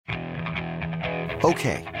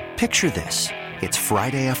Okay, picture this. It's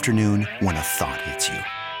Friday afternoon when a thought hits you.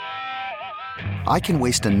 I can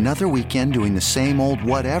waste another weekend doing the same old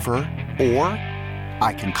whatever, or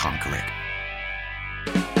I can conquer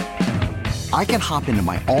it. I can hop into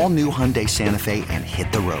my all-new Hyundai Santa Fe and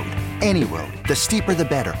hit the road. Any road. The steeper, the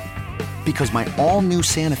better. Because my all-new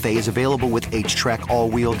Santa Fe is available with H-Track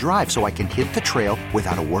all-wheel drive, so I can hit the trail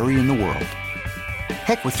without a worry in the world.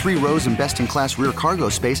 Heck, with 3 rows and best-in-class rear cargo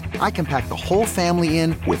space, I can pack the whole family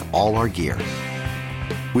in with all our gear.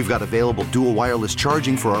 We've got available dual wireless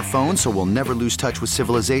charging for our phones, so we'll never lose touch with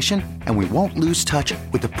civilization, and we won't lose touch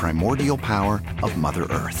with the primordial power of Mother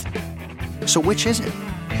Earth. So which is it?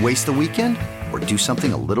 Waste the weekend or do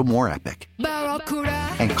something a little more epic?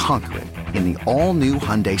 And conquer it in the all-new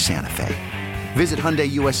Hyundai Santa Fe. Visit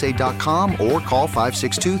HyundaiUSA.com or call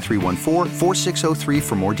 562-314-4603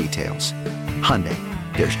 for more details. Hyundai,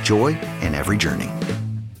 there's joy in every journey.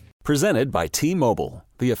 Presented by T-Mobile,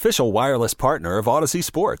 the official wireless partner of Odyssey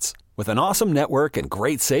Sports. With an awesome network and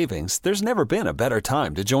great savings, there's never been a better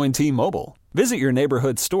time to join T-Mobile. Visit your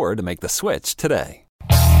neighborhood store to make the switch today.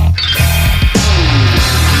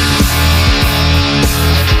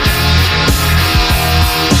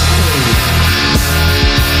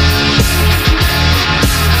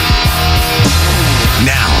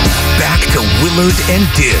 Now, back to Willard and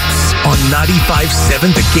Dibbs on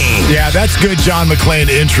 95.7 The Game. Yeah, that's good John McClain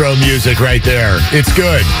intro music right there. It's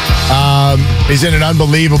good. He's in an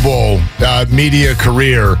unbelievable media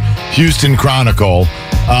career, Houston Chronicle.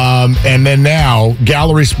 And then now,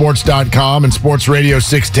 GallerySports.com and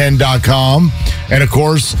SportsRadio610.com. And, of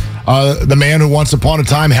course, the man who once upon a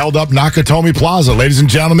time held up Nakatomi Plaza. Ladies and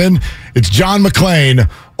gentlemen, it's John McClain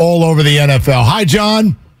all over the NFL. Hi,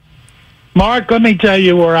 John. Mark, let me tell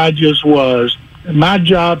you where I just was. My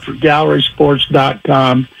job for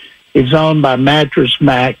GallerySports.com is owned by Mattress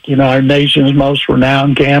Mac, our nation's most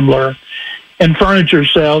renowned gambler and furniture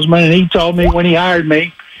salesman. And he told me when he hired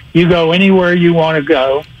me, you go anywhere you want to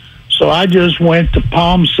go. So I just went to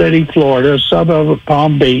Palm City, Florida, a suburb of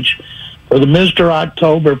Palm Beach, for the Mr.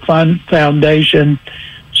 October Fund Foundation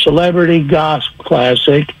Celebrity Golf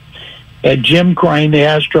Classic at Jim Crane, the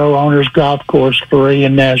Astro Owners Golf Course,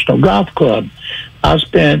 Korean National Golf Club. I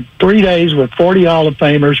spent 3 days with 40 Hall of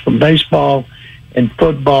Famers from baseball and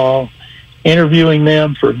football, interviewing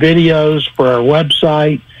them for videos for our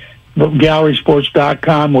website,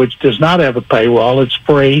 GallerySports.com, which does not have a paywall. It's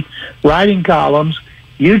free. Writing columns.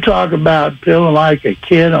 You talk about feeling like a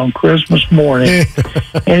kid on Christmas morning.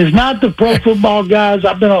 And it's not the pro football guys.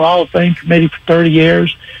 I've been on the Hall of Fame committee for 30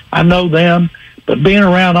 years. I know them. But being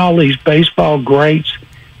around all these baseball greats,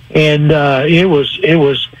 and it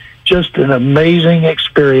was just an amazing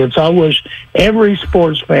experience. I wish every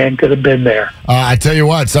sports fan could have been there. I tell you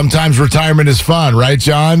what, sometimes retirement is fun, right,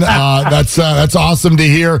 John? That's awesome to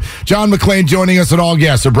hear. John McClain joining us, and all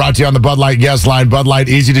guests are brought to you on the Bud Light guest line. Bud Light,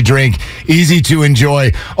 easy to drink, easy to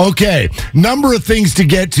enjoy. Okay, number of things to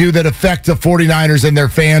get to that affect the 49ers and their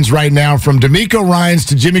fans right now, from DeMeco Ryans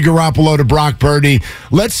to Jimmy Garoppolo to Brock Purdy.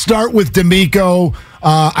 Let's start with DeMeco.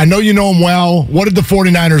 I know you know him well. What did the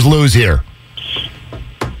 49ers lose here?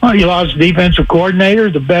 Well, you lost the defensive coordinator,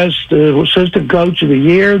 the best assistant coach of the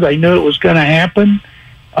year. They knew it was going to happen.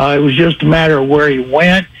 It was just a matter of where he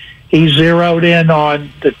went. He zeroed in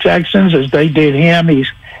on the Texans as they did him. He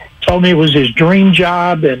told me it was his dream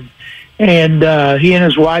job, and he and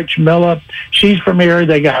his wife, Jamila, she's from here.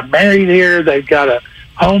 They got married here. They've got a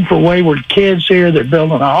home for wayward kids here. They're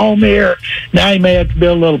building a home here. Now he may have to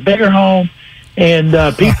build a little bigger home.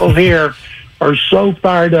 And people here are so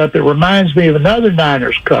fired up. It reminds me of another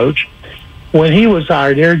Niners coach when he was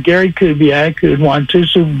hired here, Gary Kubiak, who had won 2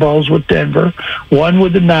 Super Bowls with Denver, one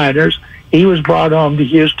with the Niners. He was brought home to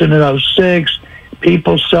Houston in 2006.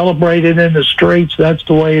 People celebrated in the streets. That's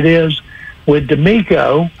the way it is with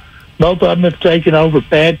DeMeco. Both of them have taken over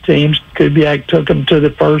bad teams. Kubiak took them to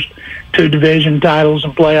the first 2 division titles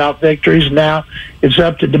and playoff victories. Now it's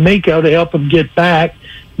up to DeMeco to help them get back.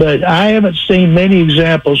 But I haven't seen many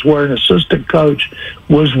examples where an assistant coach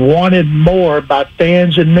was wanted more by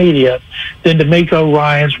fans and media than DeMeco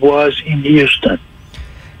Ryans was in Houston.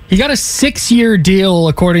 He got a 6-year deal,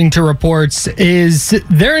 according to reports. Is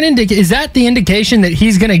that the indication that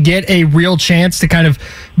he's going to get a real chance to kind of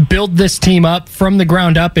build this team up from the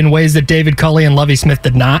ground up in ways that David Culley and Lovie Smith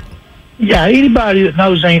did not? Yeah, anybody that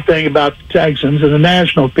knows anything about the Texans, and the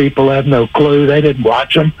national people have no clue. They didn't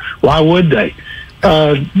watch them. Why would they?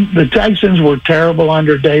 The Texans were terrible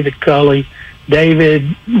under David Culley.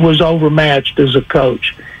 David was overmatched as a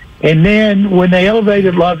coach. And then when they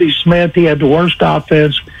elevated Lovie Smith, he had the worst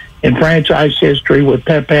offense in franchise history with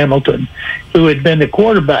Pep Hamilton, who had been the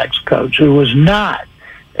quarterback's coach, who was not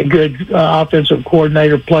a good offensive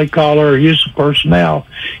coordinator, play caller, or use of personnel.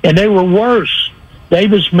 And they were worse.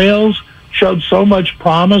 Davis Mills showed so much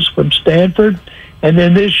promise from Stanford, and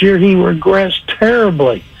then this year he regressed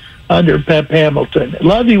terribly under Pep Hamilton.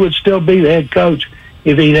 Lovey would still be the head coach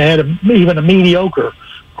if he'd had even a mediocre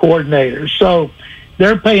coordinator. So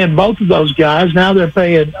they're paying both of those guys. Now they're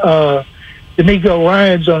paying D'Amico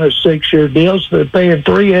Ryans on a 6-year deal, so they're paying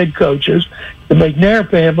 3 head coaches. The McNair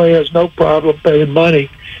family has no problem paying money.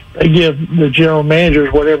 They give the general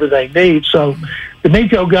managers whatever they need. So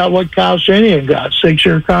D'Amico got what Kyle Shanahan got,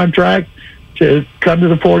 6-year contract to come to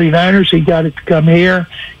the 49ers. He got it to come here,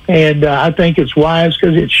 and I think it's wise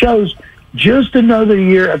because it shows just another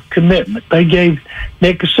year of commitment. They gave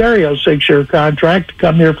Nick Caserio a 6-year contract to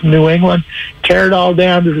come here from New England, tear it all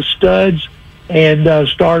down to the studs, and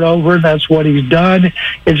start over, and that's what he's done.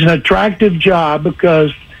 It's an attractive job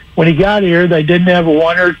because when he got here, they didn't have a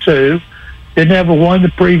 1 or 2, didn't have a 1 the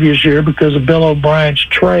previous year because of Bill O'Brien's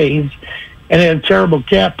trades, and they had a terrible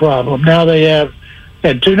cap problem. Now they had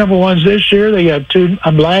 2 number 1s this year. They got 2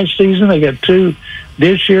 last season. They got 2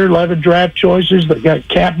 this year, 11 draft choices. They got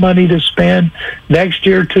cap money to spend. Next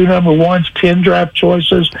year, 2 number 1s, 10 draft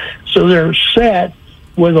choices. So they're set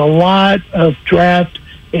with a lot of draft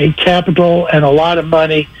and capital and a lot of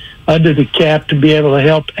money under the cap to be able to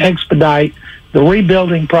help expedite the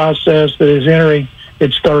rebuilding process that is entering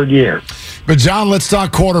its 3rd year. But, John, let's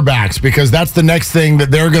talk quarterbacks because that's the next thing that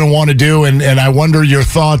they're going to want to do, and I wonder your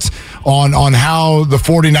thoughts on how the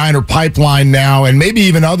 49er pipeline now, and maybe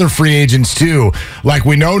even other free agents too. Like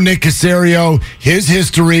we know Nick Caserio, his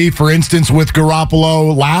history, for instance, with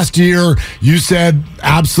Garoppolo. Last year, you said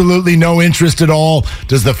absolutely no interest at all.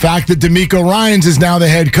 Does the fact that D'Amico Ryans is now the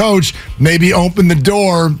head coach maybe open the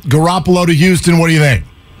door, Garoppolo to Houston? What do you think?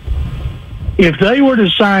 If they were to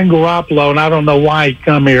sign Garoppolo, and I don't know why he'd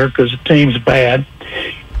come here because the team's bad,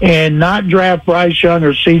 and not draft Bryce Young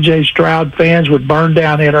or C.J. Stroud, fans would burn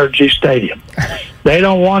down NRG Stadium. They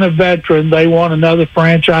don't want a veteran. They want another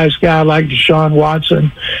franchise guy like Deshaun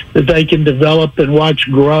Watson that they can develop and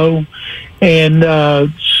watch grow. And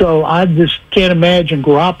so I just can't imagine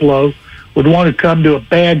Garoppolo would want to come to a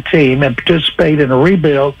bad team and participate in a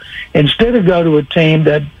rebuild instead of go to a team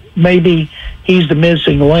that maybe he's the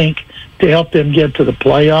missing link to help them get to the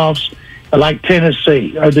playoffs, like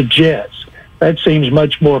Tennessee or the Jets. That seems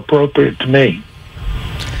much more appropriate to me.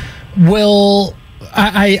 Well,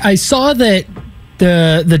 I saw that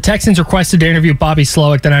the Texans requested to interview Bobby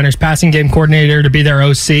Slowick, the Niners passing game coordinator, to be their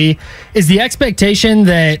OC. Is the expectation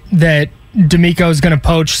that D'Amico is going to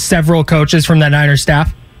poach several coaches from that Niners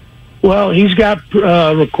staff? Well, he's got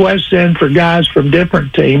requests in for guys from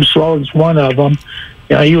different teams. Slowick's one of them.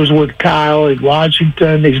 You know, he was with Kyle in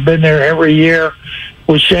Washington. He's been there every year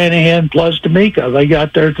with Shanahan plus D'Amico. They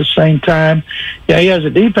got there at the same time. Yeah, he has a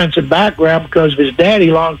defensive background because of his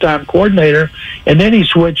daddy, longtime coordinator, and then he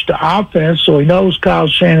switched to offense, so he knows Kyle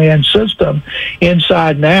Shanahan's system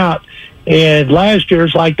inside and out. And last year,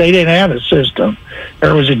 it's like they didn't have a system.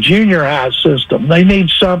 There was a junior high system. They need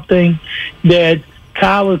something that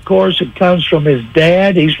Kyle, of course, it comes from his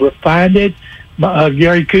dad. He's refined it.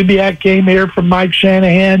 Gary Kubiak came here from Mike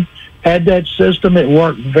Shanahan, had that system. It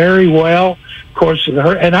worked very well. Of course,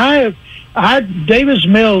 and Davis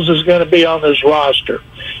Mills is going to be on this roster.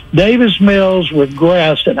 Davis Mills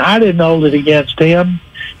regressed, and I didn't hold it against him.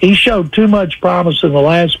 He showed too much promise in the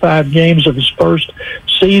last 5 games of his first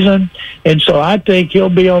season, and so I think he'll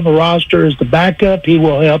be on the roster as the backup. He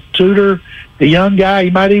will help tutor the young guy. He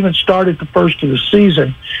might even start at the first of the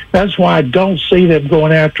season. That's why I don't see them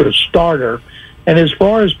going after a starter. And as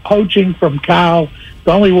far as poaching from Kyle,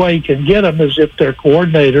 the only way he can get them is if they're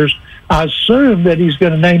coordinators. I assume that he's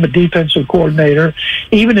going to name a defensive coordinator,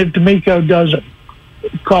 even if D'Amico doesn't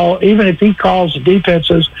call, even if he calls the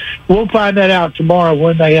defenses. We'll find that out tomorrow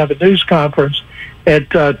when they have a news conference at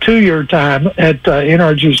 2-year time at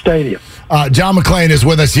NRG Stadium. John McClain is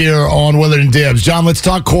with us here on Willard and Dibs. John, let's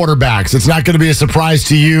talk quarterbacks. It's not going to be a surprise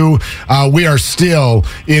to you. We are still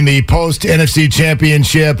in the post-NFC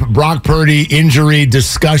Championship Brock Purdy injury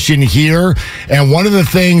discussion here. And one of the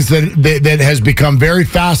things that has become very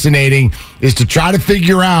fascinating is to try to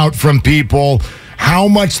figure out from people how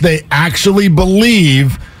much they actually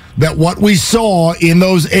believe that what we saw in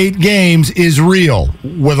those 8 games is real.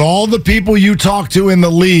 With all the people you talk to in the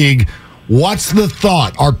league, what's the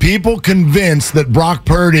thought? Are people convinced that Brock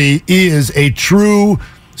Purdy is a true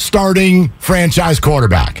starting franchise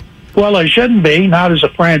quarterback? Well, he shouldn't be, not as a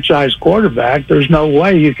franchise quarterback. There's no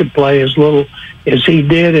way you could play as little as he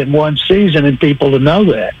did in one season and people to know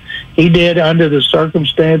that. he did under the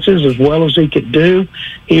circumstances as well as he could do.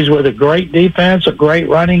 He's with a great defense, a great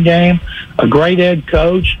running game, a great head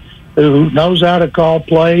coach who knows how to call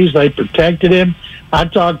plays. They protected him. I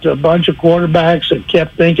talked to a bunch of quarterbacks that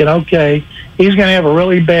kept thinking, okay, he's going to have a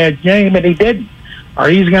really bad game, and he didn't. Or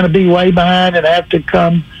he's going to be way behind and have to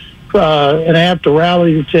come and have to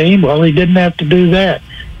rally the team. Well, he didn't have to do that,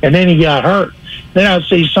 and then he got hurt. Then I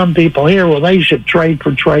see some people here, well, they should trade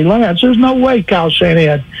for Trey Lance. There's no way Kyle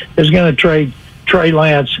Shanahan is going to trade Trey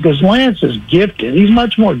Lance because Lance is gifted. He's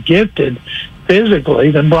much more gifted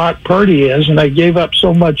physically than Brock Purdy is, and they gave up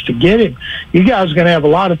so much to get him. You guys are going to have a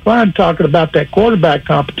lot of fun talking about that quarterback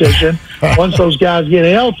competition once those guys get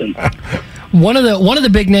healthy. One of the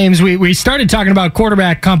big names, we started talking about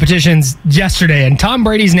quarterback competitions yesterday, and Tom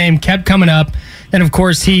Brady's name kept coming up. And, of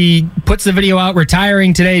course, he puts the video out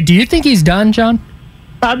retiring today. Do you think he's done, John?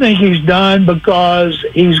 I think he's done because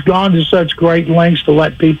he's gone to such great lengths to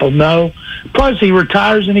let people know. Plus, he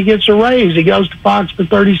retires and he gets a raise. He goes to Fox for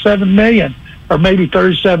 $37 million or maybe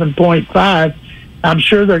 $37.5. I'm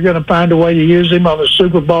sure they're going to find a way to use him on the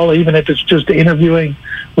Super Bowl, even if it's just interviewing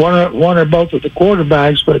one or both of the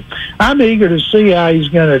quarterbacks. But I'm eager to see how he's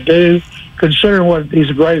going to do, considering he's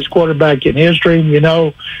the greatest quarterback in history. You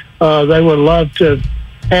know, they would love to have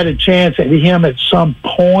had a chance at him at some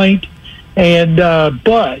point. And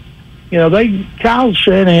but you know, Kyle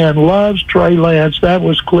Shanahan loves Trey Lance. That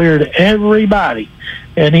was clear to everybody,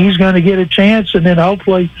 and he's going to get a chance. And then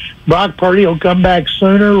hopefully Brock Purdy will come back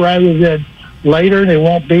sooner rather than later, and it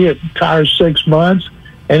won't be an entire 6 months.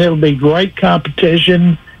 And it'll be great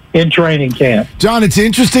competition in training camp. John, it's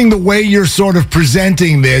interesting the way you're sort of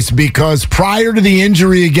presenting this, because prior to the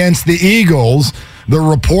injury against the Eagles, the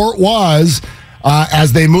report was,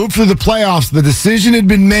 as they moved through the playoffs, the decision had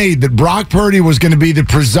been made that Brock Purdy was going to be the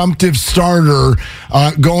presumptive starter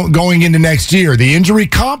going into next year. The injury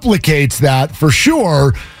complicates that for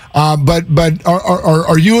sure, but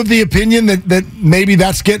are you of the opinion that maybe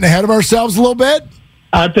that's getting ahead of ourselves a little bit?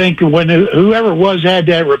 I think when whoever had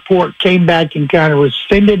that report came back and kind of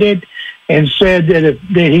rescinded it and said that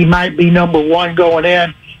he might be number one going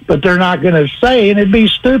in, but they're not going to say, and it'd be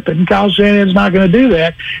stupid, and Kyle Shanahan's not going to do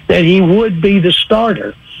that he would be the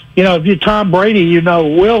starter. You know, if you're Tom Brady, you know,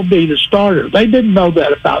 will be the starter. They didn't know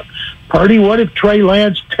that about Purdy. What if Trey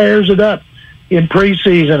Lance tears it up in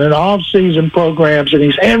preseason and off-season programs, and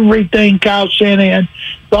he's everything Kyle Shanahan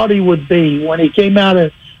thought he would be when he came out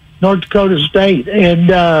of North Dakota State?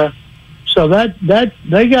 And so that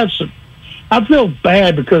they got some. I feel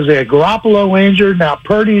bad because they had Garoppolo injured. Now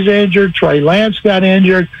Purdy's injured. Trey Lance got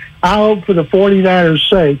injured. I hope for the 49ers'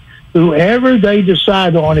 sake, whoever they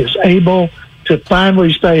decide on is able to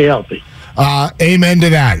finally stay healthy. Amen to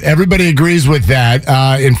that. Everybody agrees with that.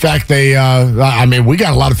 In fact, we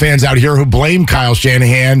got a lot of fans out here who blame Kyle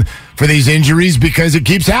Shanahan for these injuries because it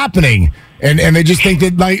keeps happening. And they just think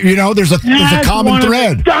that, like, you know, there's a common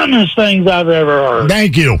thread. Of the dumbest things I've ever heard.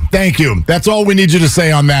 Thank you. That's all we need you to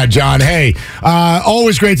say on that, John. Hey,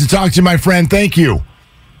 always great to talk to you, my friend. Thank you.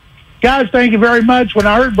 Guys, thank you very much. When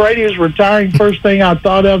I heard Brady was retiring, first thing I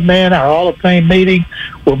thought of, man, our Hall of Fame meeting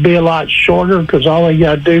will be a lot shorter because all you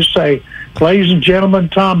got to do is say, ladies and gentlemen,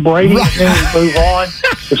 Tom Brady, and then we move on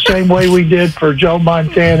the same way we did for Joe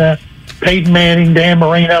Montana, Peyton Manning, Dan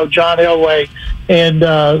Marino, John Elway, and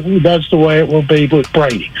that's the way it will be with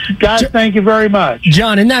Brady. Guys, thank you very much.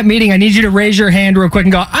 John, in that meeting, I need you to raise your hand real quick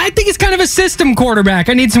and go, I think he's kind of a system quarterback.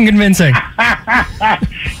 I need some convincing.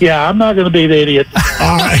 Yeah, I'm not going to be the idiot.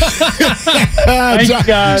 All right. Thank you,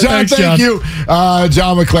 guys. John, Thanks, thank you.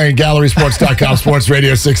 John McClain, GallerySports.com,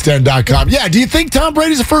 SportsRadio610.com. Yeah, do you think Tom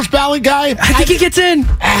Brady's a first ballot guy? I think he gets in.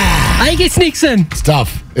 I think he sneaks in. It's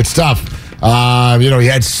tough. You know, he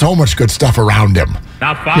had so much good stuff around him.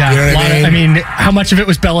 Yeah, you know what I mean? How much of it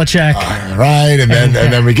was Belichick? Right, and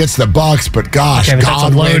then we get to the Bucks, but gosh, but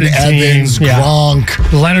Godwin, Evans,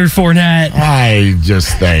 Gronk, Leonard Fournette. I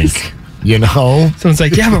just think, you know. Someone's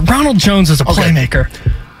like, yeah, but Ronald Jones was a playmaker.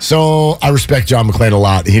 So I respect John McClain a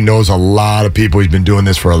lot. He knows a lot of people. He's been doing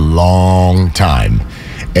this for a long time.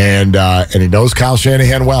 And he knows Kyle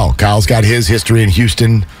Shanahan well. Kyle's got his history in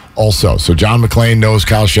Houston also. So John McClain knows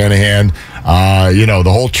Kyle Shanahan, you know,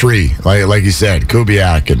 the whole tree, like you said,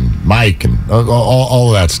 Kubiak and Mike and all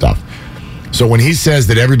of that stuff. So when he says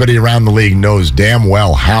that everybody around the league knows damn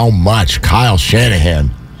well how much Kyle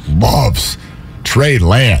Shanahan loves Trey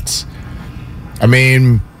Lance, I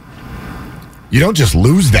mean, you don't just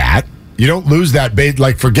lose that. You don't lose that bait.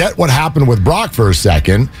 Like, forget what happened with Brock for a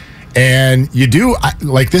second. And you do,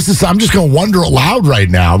 I'm just going to wonder aloud right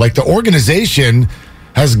now. Like, the organization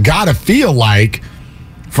has got to feel like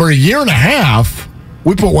for a year and a half,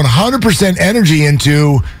 we put 100% energy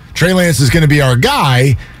into Trey Lance is going to be our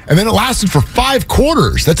guy. And then it lasted for 5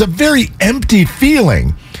 quarters. That's a very empty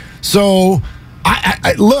feeling. So,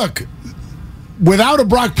 I look, without a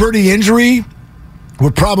Brock Purdy injury,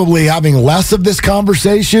 we're probably having less of this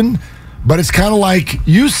conversation. But it's kind of like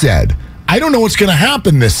you said, I don't know what's going to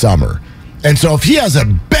happen this summer. And so if he has a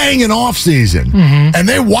banging offseason and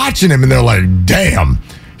they're watching him and they're like, damn,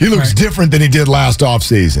 he looks different than he did last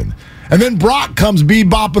offseason. And then Brock comes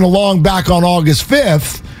bebopping along back on August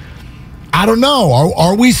 5th. I don't know.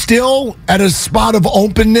 Are we still at a spot of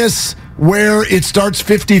openness where it starts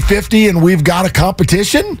 50-50 and we've got a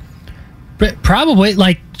competition? But probably,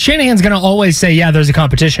 like, Shanahan's going to always say, yeah, there's a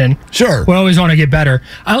competition. Sure. We always want to get better.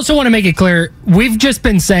 I also want to make it clear, we've just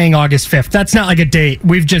been saying August 5th. That's not like a date.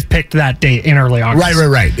 We've just picked that date in early August.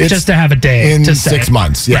 Right. It's just to have a day in to say 6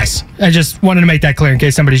 months, yes. Right. I just wanted to make that clear in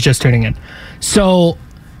case somebody's just tuning in. So,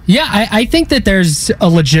 yeah, I think that there's a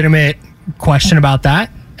legitimate question about that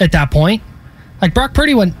at that point. Like, Brock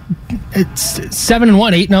Purdy went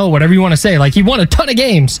 7-1, 8-0, whatever you want to say. Like, he won a ton of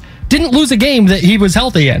games. Didn't lose a game that he was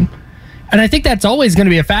healthy in. And I think that's always going to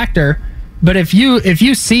be a factor. But if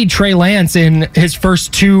you see Trey Lance in his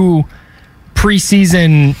first 2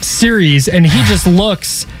 preseason series and he just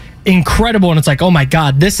looks incredible and it's like, oh my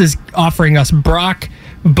God, this is offering us Brock,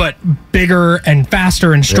 but bigger and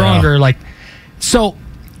faster and stronger. Yeah. Like, so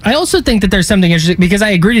I also think that there's something interesting because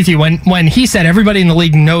I agree with you when he said everybody in the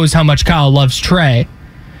league knows how much Kyle loves Trey.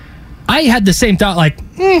 I had the same thought, like,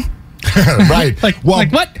 Right. like what?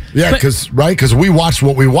 Yeah, because we watched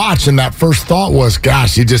what we watched, and that first thought was,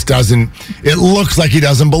 gosh, he just doesn't. It looks like he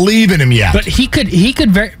doesn't believe in him yet. But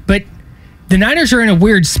but the Niners are in a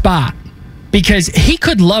weird spot because he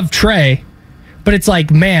could love Trey, but it's like,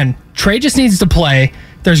 man, Trey just needs to play.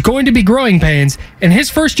 There's going to be growing pains, and his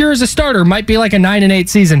first year as a starter might be like a 9-8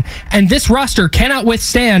 season, and this roster cannot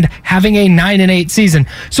withstand having a 9-8 season.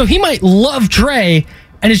 So he might love Trey.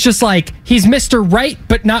 And it's just like, he's Mr. Right,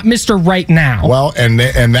 but not Mr. Right now. Well, and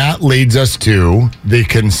that leads us to the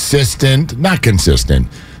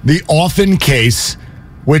the often case,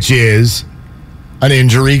 which is an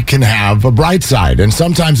injury can have a bright side. And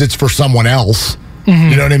sometimes it's for someone else.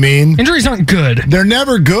 You know what I mean? Injuries aren't good. They're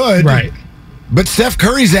never good. Right. But Steph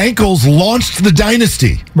Curry's ankles launched the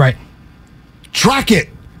dynasty. Right. Track it.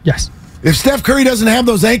 Yes. If Steph Curry doesn't have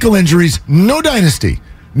those ankle injuries, no dynasty.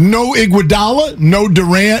 No Iguodala, no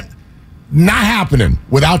Durant, not happening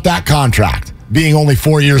without that contract being only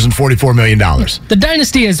 4 years and $44 million. The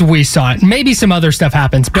dynasty as we saw it, maybe some other stuff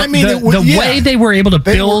happens, but the way they were able to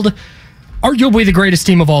build arguably the greatest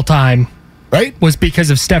team of all time, right, was because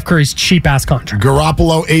of Steph Curry's cheap-ass contract.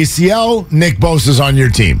 Garoppolo ACL, Nick Bosa's on your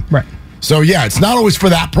team. Right. So, yeah, it's not always for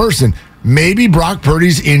that person. Maybe Brock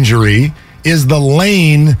Purdy's injury is the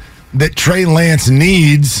lane that Trey Lance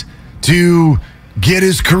needs to get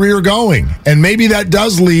his career going. And maybe that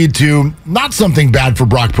does lead to not something bad for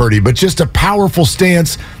Brock Purdy, but just a powerful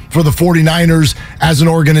stance for the 49ers as an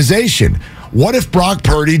organization. What if Brock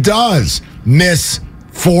Purdy does miss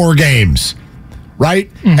 4 games,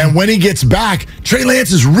 right? Mm-hmm. And when he gets back, Trey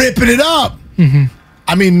Lance is ripping it up. Mm-hmm.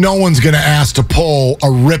 I mean, no one's going to ask to pull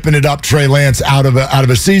a ripping it up Trey Lance out of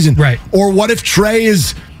a season. Right. Or what if Trey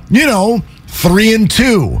is,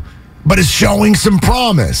 3-2? But is showing some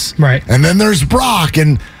promise. Right. And then there's Brock.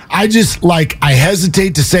 And I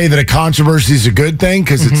hesitate to say that a controversy is a good thing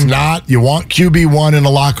because it's not. You want QB1 in a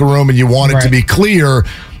locker room and you want it to be clear.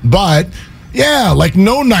 But, yeah, like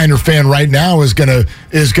no Niner fan right now is gonna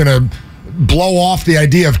blow off the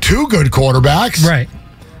idea of 2 good quarterbacks. Right.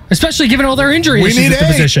 Especially given all their injury issues at the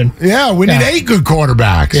position. Yeah, we need 8 good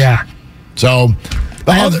quarterbacks. Yeah. So,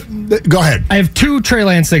 go ahead. I have 2 Trey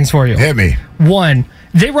Lance things for you. Hit me. 1,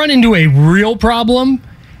 they run into a real problem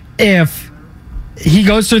if he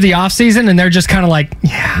goes through the offseason and they're just kind of like,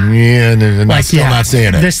 not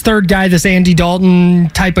seeing it. This third guy, this Andy Dalton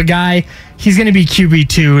type of guy, he's going to be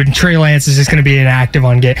QB2 and Trey Lance is just going to be inactive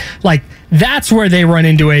on game. Like, that's where they run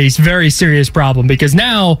into a very serious problem because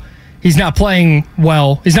now he's not playing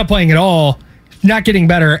well. He's not playing at all, not getting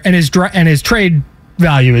better, and his trade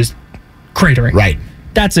value is cratering. Right.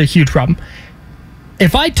 That's a huge problem.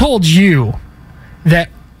 If I told you that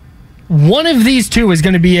one of these 2 is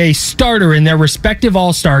going to be a starter in their respective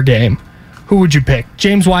all-star game, who would you pick?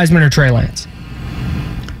 James Wiseman or Trey Lance?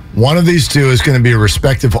 One of these 2 is going to be a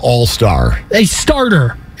respective all-star. A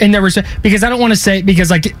starter in their because I don't want to say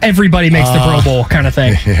because like everybody makes the Pro Bowl kind of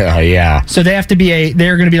thing. Yeah. So they have to be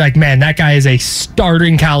they're going to be like, man, that guy is a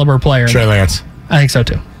starting caliber player. Trey Lance. I think so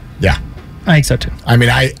too. Yeah. I think so too. I mean,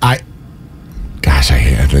 I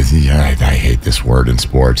hate this word in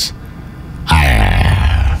sports.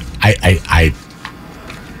 How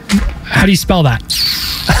do you spell that?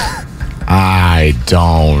 I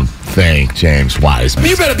don't think James Wiseman.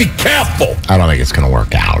 You better be careful. I don't think it's going to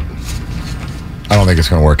work out. I don't think it's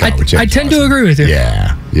going to work out with James I tend Wiseman. to agree with you.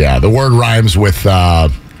 Yeah. The word rhymes with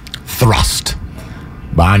thrust,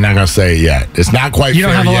 but I'm not going to say it yet. It's not quite. You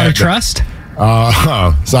don't fair have a lot yet, of trust?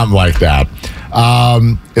 Something like that.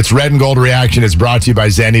 It's Red and Gold Reaction. It's brought to you by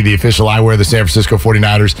Zenni, the official eyewear of the San Francisco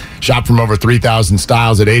 49ers. Shop from over 3,000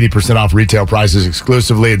 styles at 80% off retail prices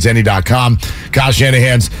exclusively at Zenni.com. Kyle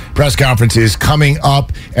Shanahan's press conference is coming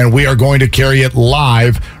up, and we are going to carry it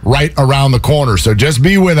live right around the corner. So just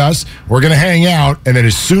be with us. We're going to hang out, and then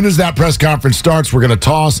as soon as that press conference starts, we're going to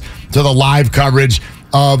toss to the live coverage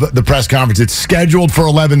of the press conference. It's scheduled for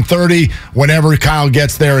 11:30. Whenever Kyle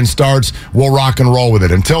gets there and starts, we'll rock and roll with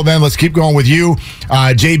it. Until then, let's keep going with you,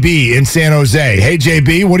 JB in San Jose. Hey,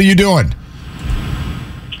 JB, what are you doing?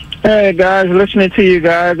 Hey, guys, listening to you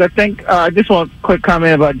guys. I think I just want a quick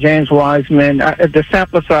comment about James Wiseman. The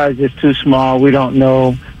sample size is too small. We don't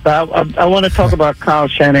know. But I want to talk about Kyle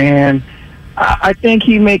Shanahan. I think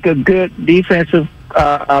he make a good offensive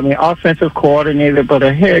coordinator, but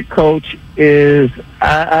a head coach is,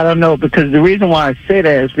 I don't know, because the reason why I say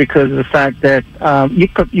that is because of the fact that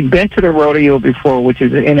you've been to the rodeo before, which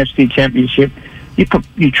is the NFC Championship.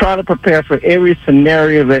 You try to prepare for every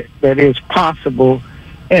scenario that is possible,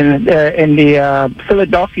 and the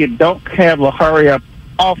Philadelphia don't have a hurry-up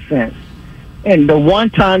offense. And the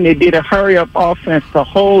one time they did a hurry-up offense the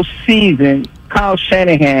whole season, Kyle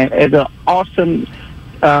Shanahan, as an awesome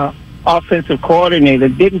offensive coordinator,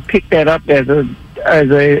 didn't pick that up as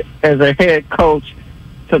a head coach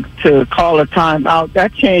to call a timeout.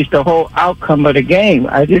 That changed the whole outcome of the game.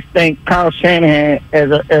 I just think Kyle Shanahan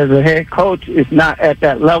as a head coach is not at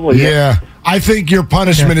that level yet. Yeah. I think your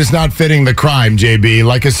punishment is not fitting the crime, JB.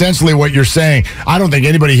 Like, essentially what you're saying, I don't think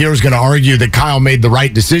anybody here is going to argue that Kyle made the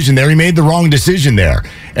right decision there. He made the wrong decision there.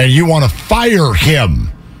 And you want to fire him.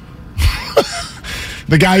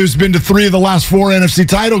 The guy who's been to 3 of the last 4 NFC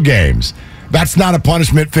title games. That's not a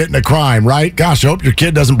punishment fitting a crime, right? Gosh, I hope your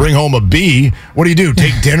kid doesn't bring home a B. What do?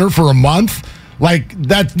 Take dinner for a month? Like,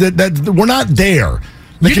 that we're not there.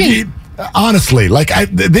 Like, honestly, like,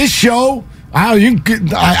 this show,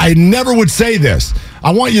 I never would say this.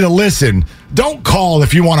 I want you to listen. Don't call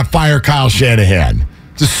if you want to fire Kyle Shanahan.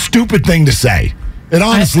 It's a stupid thing to say. And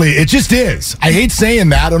honestly, it just is. I hate saying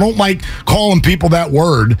that. I don't like calling people that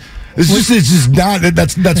word. It's just not.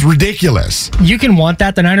 That's ridiculous. You can want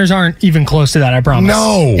that. The Niners aren't even close to that. I promise.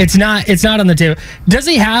 No, it's not. It's not on the table. Does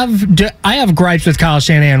he have? I have gripes with Kyle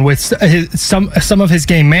Shanahan with some of his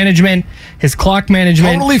game management, his clock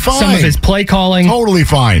management, totally fine. Some of his play calling, totally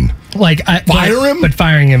fine. Like fire him, but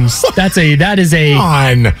firing him. That is a.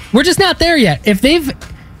 Come on. We're just not there yet.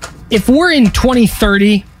 If we're in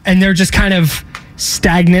 2030 and they're just kind of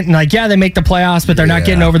stagnant and like, they make the playoffs, but they're not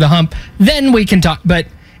getting over the hump, then we can talk. But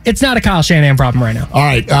it's not a Kyle Shanahan problem right now. All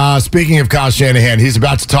right. Speaking of Kyle Shanahan, he's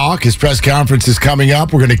about to talk. His press conference is coming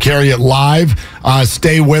up. We're going to carry it live.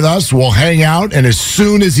 Stay with us. We'll hang out. And as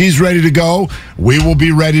soon as he's ready to go, we will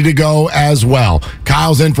be ready to go as well.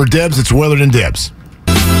 Kyle's in for Dibs. It's Willard and Dibs.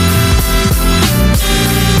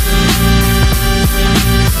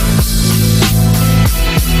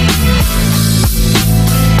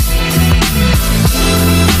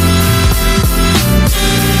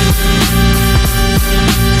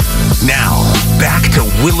 Now, back to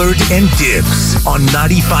Willard and Dibs on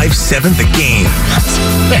 95.7 The Game.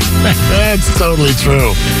 That's totally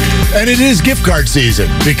true. And it is gift card season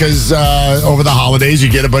because over the holidays you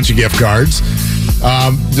get a bunch of gift cards.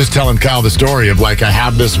 Just telling Kyle the story of like, I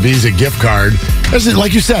have this Visa gift card.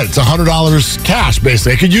 Like you said, it's $100 cash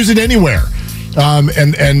basically. I could use it anywhere.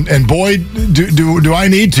 And boy, do I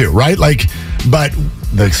need to, right? Like, but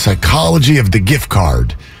the psychology of the gift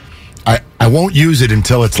card, I won't use it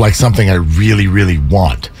until it's like something I really, really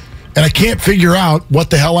want. And I can't figure out what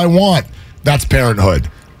the hell I want. That's parenthood.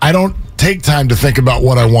 I don't take time to think about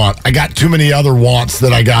what I want. I got too many other wants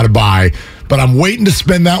that I got to buy, but I'm waiting to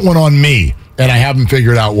spend that one on me. And I haven't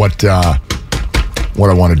figured out what I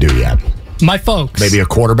want to do yet. My folks. Maybe a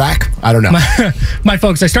quarterback? I don't know. My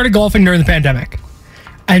folks, I started golfing during the pandemic.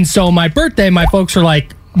 And so my birthday, my folks are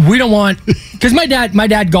like, we don't want, because my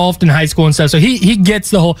dad golfed in high school and stuff, so he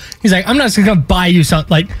gets the whole, he's like, I'm not just going to buy you something.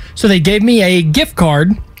 Like, so they gave me a gift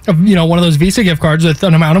card, of, one of those Visa gift cards with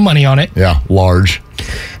an amount of money on it. Yeah, large.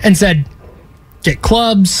 And said, get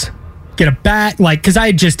clubs, get a bat, because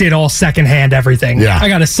I just did all secondhand everything. Yeah. I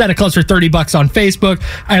got a set of clubs for $30 on Facebook.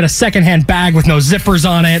 I had a secondhand bag with no zippers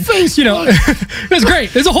on it. Facebook. It was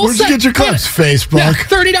great. There's a whole Where'd set. you get your clubs? Yeah. Facebook. Yeah,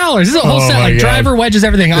 $30. This is a whole set, like God. driver, wedges,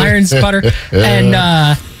 everything, irons, putter.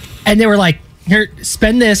 And they were like, here,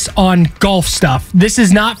 spend this on golf stuff. This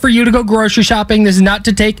is not for you to go grocery shopping. This is not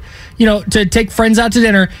to take, to take friends out to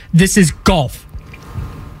dinner. This is golf.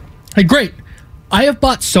 Hey, great. I have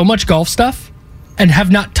bought so much golf stuff and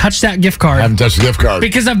have not touched that gift card. I haven't touched the gift card.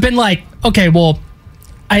 Because I've been like, okay, well,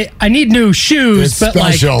 I need new shoes. It's but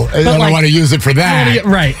special. I don't want to use it for that.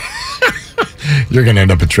 Right. You're going to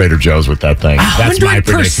end up at Trader Joe's with that thing. That's my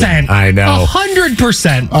prediction. I know.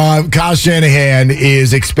 100%. Kyle Shanahan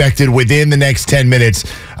is expected within the next 10 minutes.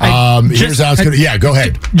 Here's how it's going to... Yeah, go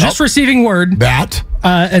ahead. Just receiving word. That.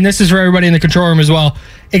 And this is for everybody in the control room as well.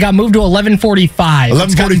 It got moved to 11:45.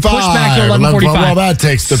 11:45. Pushed back to 11:45. Well, that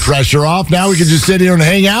takes the pressure off. Now we can just sit here and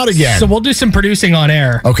hang out again. So we'll do some producing on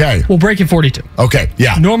air. Okay. We'll break at 42. Okay,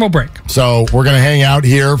 yeah. Normal break. So we're going to hang out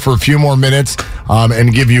here for a few more minutes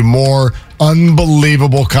and give you more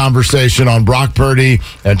unbelievable conversation on Brock Purdy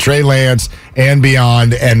and Trey Lance and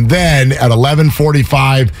beyond. And then at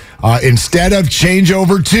 11:45, instead of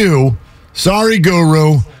changeover 2, sorry,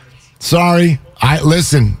 Guru. Sorry.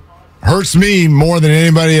 Listen, hurts me more than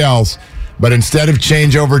anybody else. But instead of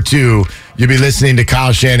changeover 2, you'll be listening to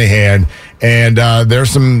Kyle Shanahan. And there's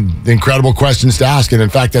some incredible questions to ask. And in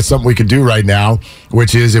fact, that's something we could do right now,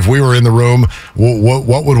 which is if we were in the room,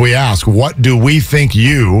 what would we ask? What do we think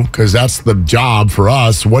because that's the job for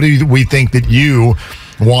us, what do we think that you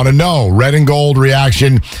want to know? Red and Gold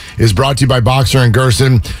Reaction is brought to you by Boxer and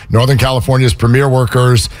Gerson, Northern California's premier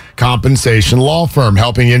workers' compensation law firm,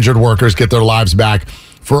 helping injured workers get their lives back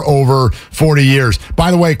for over 40 years.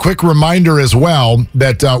 By the way, quick reminder as well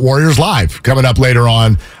that Warriors Live coming up later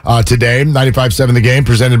on today, 95.7 The Game,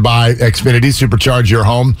 presented by Xfinity. Supercharge your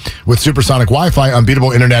home with supersonic Wi-Fi,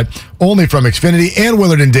 unbeatable internet only from Xfinity. And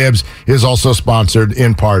Willard and Dibs is also sponsored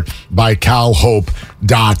in part by calhope.org.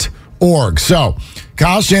 So,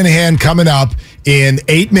 Kyle Shanahan coming up in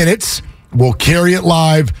 8 minutes. We'll carry it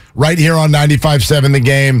live right here on 95.7 The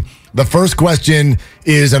Game. The first question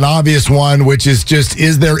is an obvious one, which is just,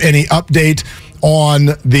 is there any update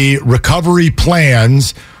on the recovery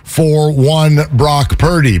plans for one Brock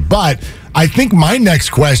Purdy? But I think my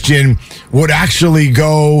next question would actually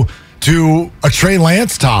go to a Trey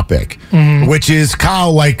Lance topic, which is,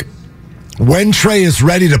 Kyle, like, when Trey is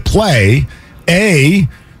ready to play,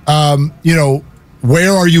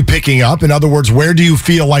 where are you picking up? In other words, where do you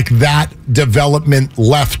feel like that development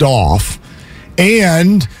left off?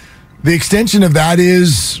 And the extension of that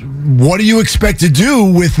is, what do you expect to do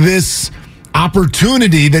with this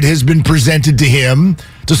opportunity that has been presented to him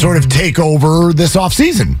to sort of take over this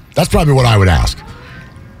offseason? That's probably what I would ask.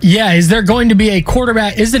 Yeah, is there going to be a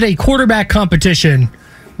quarterback? Is it a quarterback competition,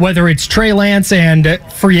 whether it's Trey Lance and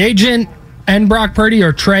free agent and Brock Purdy,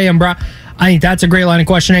 or Trey and Brock? I think that's a great line of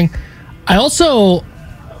questioning. I also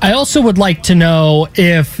would like to know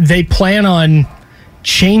if they plan on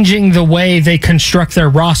changing the way they construct their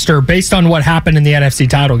roster based on what happened in the NFC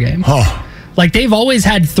title game. Like, they've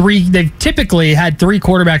typically had 3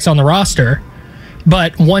 quarterbacks on the roster,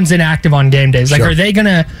 but one's inactive on game days. Like, sure. Are they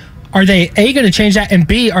gonna change that? And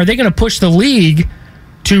B, are they gonna push the league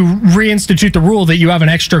to reinstitute the rule that you have an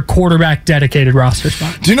extra quarterback dedicated roster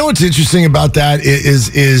spot? Do you know what's interesting about that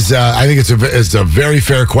is I think it's a very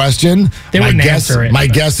fair question. They wouldn't answer it. My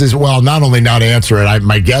guess is, well, not only not answer it,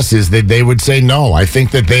 my guess is that they would say no. I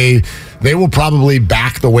think that they will probably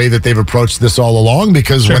back the way that they've approached this all along,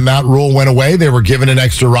 because when that rule went away, they were given an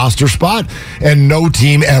extra roster spot, and no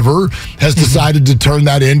team ever has decided to turn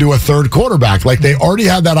that into a third quarterback. Like, they already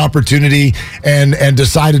had that opportunity and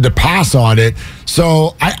decided to pass on it.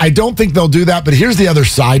 So I don't think they'll do that. But here's the other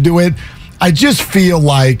side to it. I just feel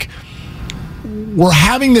like we're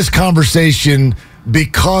having this conversation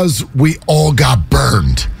because we all got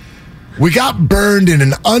burned. We got burned in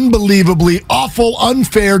an unbelievably awful,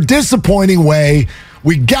 unfair, disappointing way.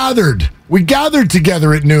 We gathered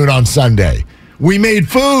together at noon on Sunday. We made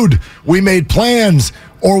food, we made plans,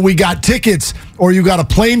 or we got tickets, or you got a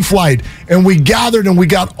plane flight, and we gathered and we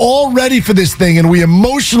got all ready for this thing, and we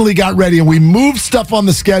emotionally got ready, and we moved stuff on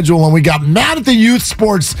the schedule, and we got mad at the youth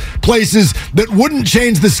sports places that wouldn't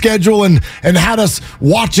change the schedule and had us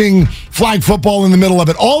watching flag football in the middle of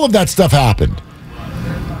it. All of that stuff happened.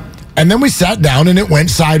 And then we sat down and it went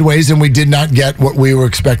sideways, and we did not get what we were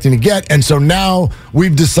expecting to get. And so now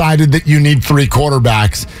we've decided that you need 3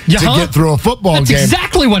 quarterbacks to get through a football game. That's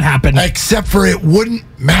exactly what happened. Except for it wouldn't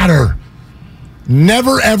matter.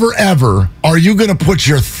 Never, ever, ever are you going to put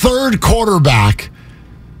your third quarterback.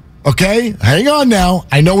 Okay? Hang on now.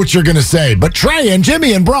 I know what you're going to say. But Trey and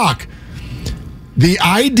Jimmy and Brock, the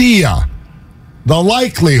idea, the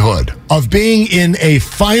likelihood of being in a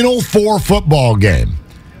Final Four football game,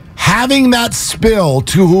 having that spill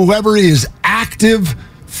to whoever is active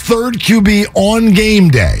third QB on game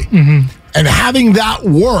day and having that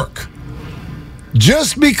work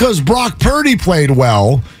just because Brock Purdy played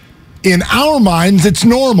well, in our minds, it's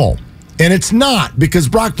normal. And it's not, because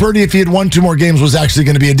Brock Purdy, if he had won 2 more games, was actually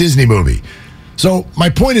going to be a Disney movie. So my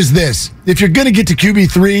point is this. If you're going to get to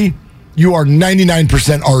QB3, you are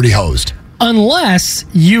 99% already hosed. Unless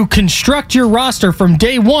you construct your roster from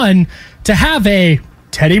day one to have a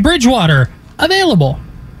Teddy Bridgewater available.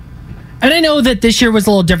 And I know that this year was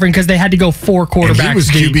a little different because they had to go 4 quarterbacks. And he was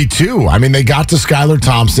deep. QB2. I mean, they got to Skylar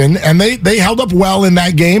Thompson, and they held up well in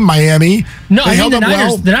that game, Miami. No, they held the up Niners,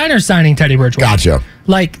 well. The Niners signing Teddy Bridgewater. Gotcha.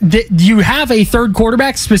 Like, you have a third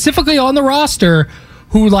quarterback specifically on the roster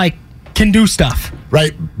who, like, can do stuff.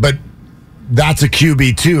 Right, but that's a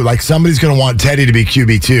QB2. Like, somebody's going to want Teddy to be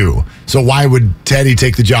QB2. So why would Teddy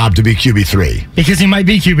take the job to be QB3? Because he might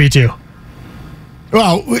be QB2.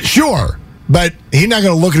 Well, sure. But he's not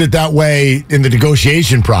going to look at it that way in the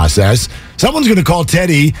negotiation process. Someone's going to call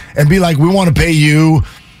Teddy and be like, we want to pay you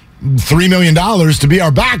 $3 million to be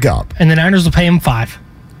our backup. And the Niners will pay him $5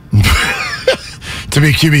 To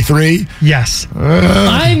be QB3? Yes.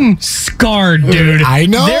 I'm scarred, dude. I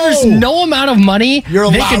know. There's no amount of money You're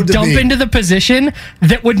they allowed could to dump be. into the position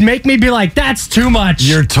that would make me be like, that's too much.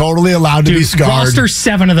 You're totally allowed to be scarred. Roster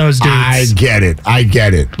 7 of those dudes. I get it.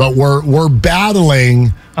 But we're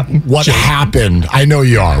battling what happened. I know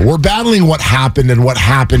you are. We're battling what happened, and what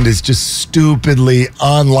happened is just stupidly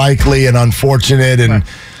unlikely and unfortunate. And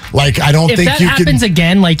like, I don't if think that you happens can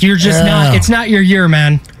again, like, you're just not. It's not your year,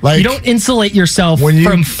 man. Like, you don't insulate yourself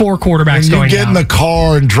from 4 quarterbacks when going you get in down. the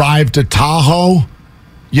car and drive to Tahoe,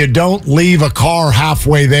 you don't leave a car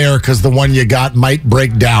halfway there because the one you got might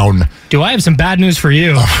break down. Do I have some bad news for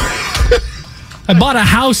you? I bought a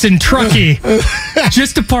house in Truckee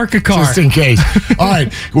just to park a car. Just in case. All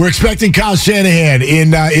right, we're expecting Kyle Shanahan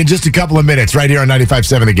in just a couple of minutes right here on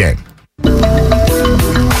 95.7 The Game.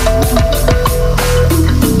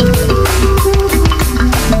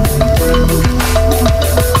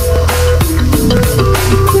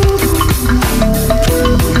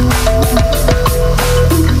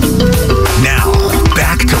 Now,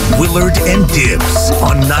 back to Willard and Dibs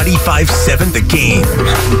on 95.7 The Game.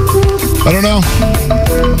 I don't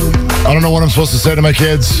know what I'm supposed to say to my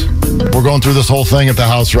kids. We're going through this whole thing at the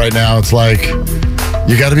house right now. It's like,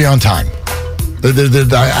 you got to be on time.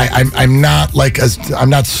 I'm not like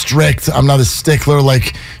I'm not strict. I'm not a stickler.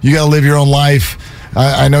 Like, you got to live your own life.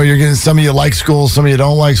 I know you're getting, some of you like school, some of you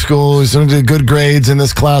don't like school. Some of you did good grades in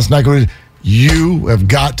this class, not good. You have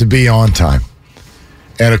got to be on time.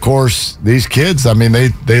 And of course, these kids, I mean,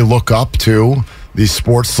 they look up to these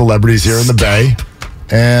sports celebrities here in the Bay.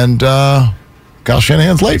 And Kyle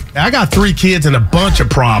Shanahan's late. I got 3 kids and a bunch of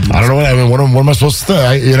problems. I don't know what am I supposed to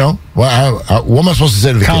say? What am I supposed to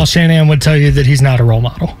say to the Kyle kids? Shanahan would tell you that he's not a role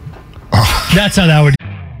model. That's how that would.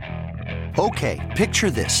 Okay,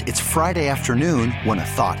 picture this. It's Friday afternoon when a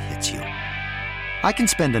thought hits you. I can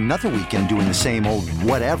spend another weekend doing the same old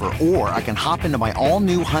whatever, or I can hop into my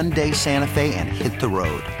all-new Hyundai Santa Fe and hit the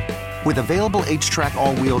road. With available H-Track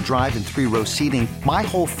all-wheel drive and 3-row seating, my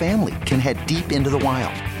whole family can head deep into the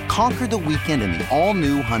wild. Conquer the weekend in the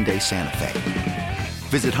all-new Hyundai Santa Fe.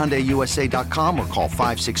 Visit HyundaiUSA.com or call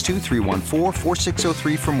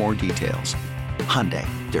 562-314-4603 for more details. Hyundai,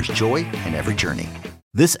 there's joy in every journey.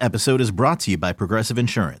 This episode is brought to you by Progressive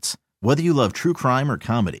Insurance. Whether you love true crime or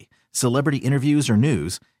comedy, celebrity interviews or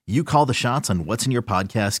news, you call the shots on what's in your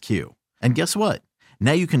podcast queue. And guess what?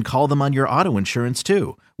 Now you can call them on your auto insurance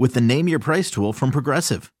too with the Name Your Price tool from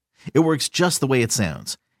Progressive. It works just the way it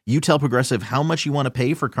sounds. You tell Progressive how much you want to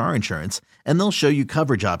pay for car insurance, and they'll show you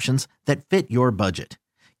coverage options that fit your budget.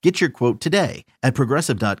 Get your quote today at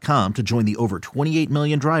Progressive.com to join the over 28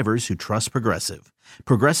 million drivers who trust Progressive.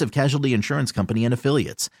 Progressive Casualty Insurance Company and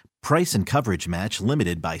Affiliates. Price and coverage match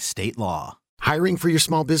limited by state law. Hiring for your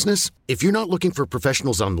small business? If you're not looking for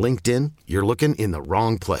professionals on LinkedIn, you're looking in the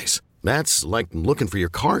wrong place. That's like looking for your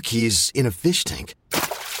car keys in a fish tank.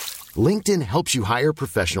 LinkedIn helps you hire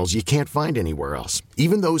professionals you can't find anywhere else,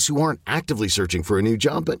 even those who aren't actively searching for a new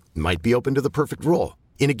job but might be open to the perfect role.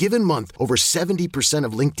 In a given month, over 70%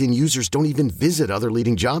 of LinkedIn users don't even visit other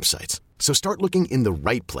leading job sites. So start looking in the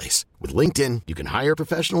right place. With LinkedIn, you can hire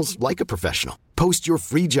professionals like a professional. Post your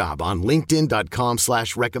free job on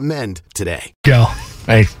linkedin.com/recommend today. Go.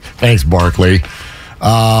 Thanks, Barkley.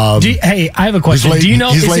 Hey, I have a question. Do you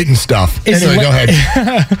know he's late and stuff? Anyway, go ahead.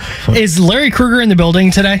 Is Larry Krueger in the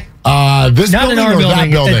building today? This Not building in our or building,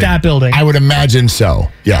 that building? at that building. I would imagine so.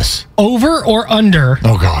 Yes. Over or under?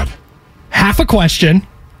 Oh God. Half a question.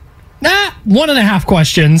 1.5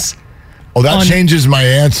 questions. Oh, that changes my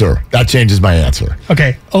answer.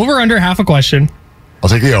 Okay, over under half a question I'll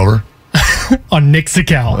take the over. On Nick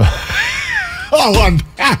Zakel.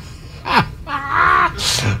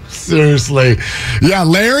 Seriously. Yeah,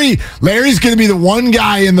 Larry's going to be the one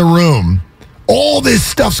guy in the room. All this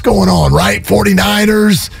stuff's going on, right?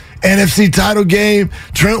 49ers, NFC title game.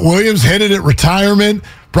 Trent Williams headed at retirement.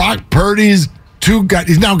 Brock Purdy's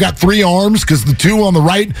he's now got 3 arms because the 2 on the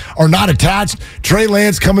right are not attached. Trey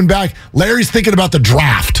Lance coming back. Larry's thinking about the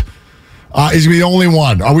draft. He's going to be the only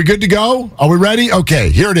one. Are we good to go? Are we ready? Okay,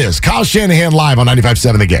 here it is. Kyle Shanahan live on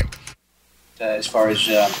 95.7 The Game. As far as,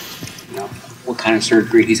 what kind of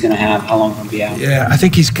surgery he's going to have, how long he'll be out. Yeah, I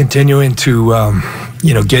think he's continuing to,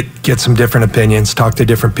 get some different opinions, talk to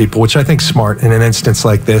different people, which I think is smart. In an instance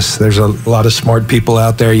like this, there's a lot of smart people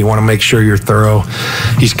out there. You want to make sure you're thorough.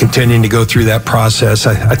 He's continuing to go through that process.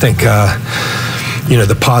 I think,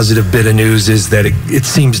 the positive bit of news is that it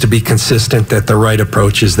seems to be consistent that the right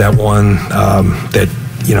approach is that one that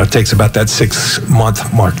it takes about that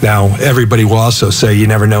 6-month mark. Now, everybody will also say you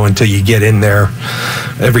never know until you get in there.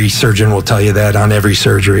 Every surgeon will tell you that on every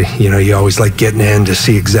surgery. You always like getting in to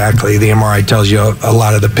see exactly. The MRI tells you a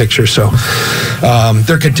lot of the picture. So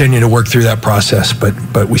they're continuing to work through that process,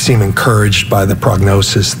 but we seem encouraged by the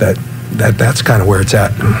prognosis that's kind of where it's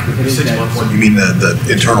at. 6-month one, you mean the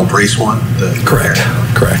internal brace one? Correct.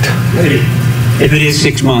 If it is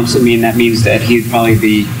 6 months, that means that he'd probably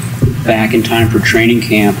be back in time for training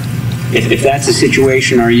camp. If that's the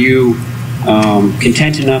situation, are you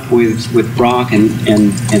content enough with Brock and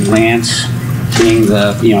Lance being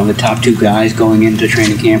the top 2 guys going into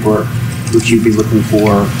training camp, or would you be looking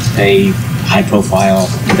for a high-profile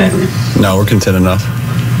veteran? No, we're content enough.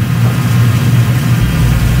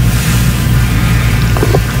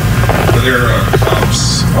 Are there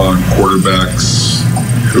comps on quarterbacks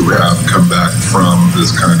who have come back from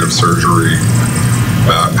this kind of surgery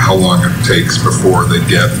about how long it takes before they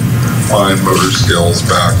get fine motor skills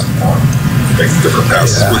back on making different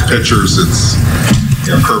passes? With pitchers, it's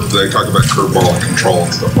they talk about curveball control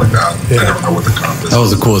and stuff like that. I don't know what the comp is. That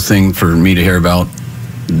was the coolest thing for me to hear about.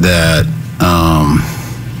 That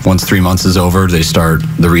once 3 months is over, they start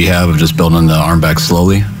the rehab of just building the arm back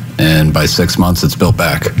slowly. And by 6 months, it's built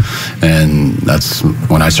back. And that's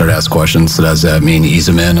when I started to ask questions. So does that mean ease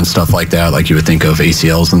them in and stuff like that? Like you would think of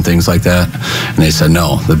ACLs and things like that. And they said,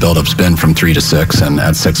 no, the build-up's been from 3 to 6. And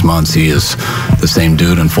at 6 months, he is the same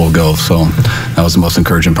dude in full go. So that was the most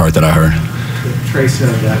encouraging part that I heard. Trey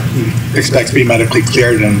said that he expects to be medically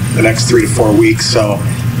cleared in the next 3 to 4 weeks. So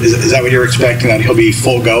is that what you're expecting, that he'll be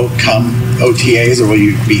full go come OTAs, or will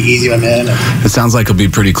you be easing him in? It sounds like he'll be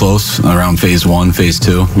pretty close around phase 1, phase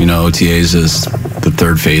 2. OTAs is the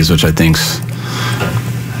 3rd phase, which I think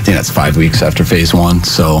that's 5 weeks after phase 1.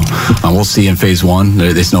 So we'll see in phase 1.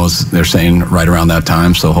 They're saying right around that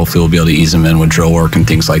time. So hopefully we'll be able to ease him in with drill work and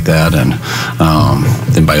things like that. And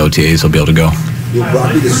then by OTAs, he'll be able to go.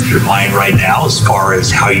 This is your mind right now as far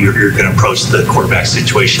as how you're going to approach the quarterback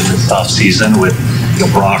situation this offseason with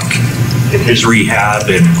Brock and his rehab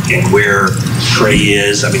and where Trey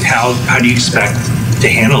is. How do you expect to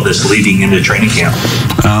handle this leading into training camp?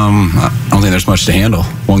 I don't think there's much to handle.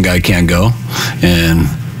 One guy can't go, and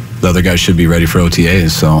the other guys should be ready for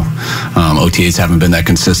OTAs. So OTAs haven't been that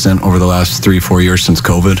consistent over the last 3-4 years since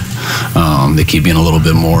COVID. They keep being a little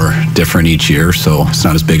bit more different each year, so it's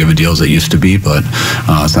not as big of a deal as it used to be, but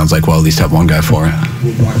it sounds like we'll at least have one guy for it.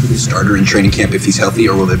 Will Brock be the starter in training camp if he's healthy,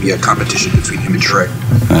 or will there be a competition between him and Trey?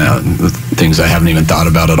 Things I haven't even thought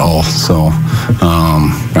about at all. So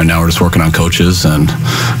right now we're just working on coaches, and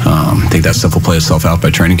I think that stuff will play itself out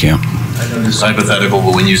by training camp. I know this is hypothetical,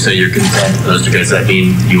 but when you say you're content with those 2 guys, does that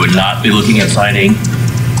mean you would not be looking at signing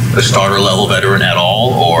a starter level veteran at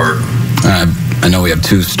all, or? I know we have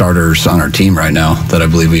 2 starters on our team right now that I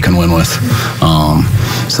believe we can win with.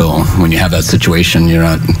 So when you have that situation, you're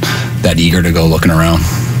not that eager to go looking around.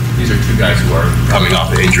 These are 2 guys who are coming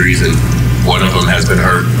off of injuries, and one of them has been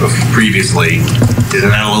hurt previously. Isn't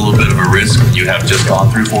that a little bit of a risk when you have just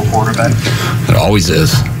gone through 4 quarterbacks? It always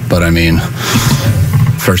is. But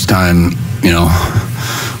first time,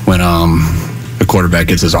 when the quarterback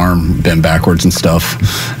gets his arm bent backwards and stuff,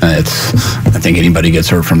 I think anybody gets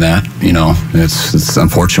hurt from that. It's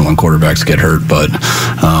unfortunate when quarterbacks get hurt, but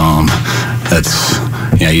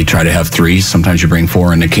you try to have 3. Sometimes you bring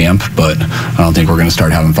 4 into camp, but I don't think we're going to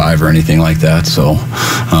start having 5 or anything like that. So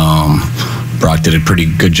Brock did a pretty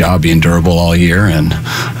good job being durable all year, and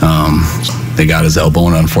they got his elbow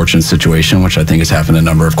in an unfortunate situation, which I think has happened to a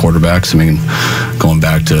number of quarterbacks. Going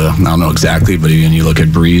back to, I don't know exactly, but even you look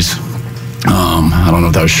at Breeze, I don't know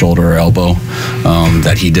if that was shoulder or elbow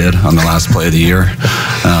that he did on the last play of the year.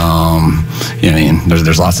 I mean,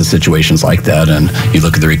 there's lots of situations like that, and you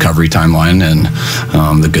look at the recovery timeline,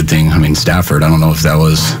 and the good thing, I mean, Stafford, I don't know if that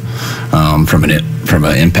was from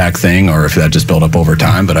an impact thing or if that just built up over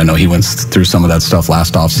time, but I know he went through some of that stuff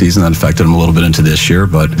last offseason that affected him a little bit into this year.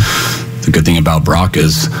 But the good thing about Brock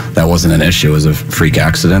is that wasn't an issue. It was a freak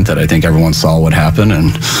accident that I think everyone saw what happened,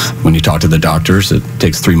 and when you talk to the doctors, it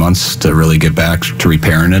takes 3 months to really get back to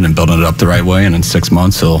repairing it and building it up the right way, and in 6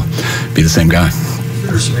 months he'll be the same guy. Is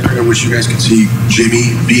there a scenario in which you guys can see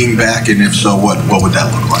Jimmy being back, and if so, what would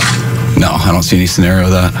that look like? No, I don't see any scenario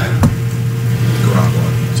of that.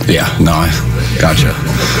 Yeah, no, I gotcha.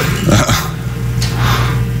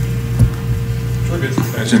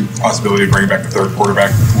 Mentioned possibility of bringing back the third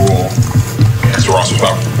quarterback rule. As the roster's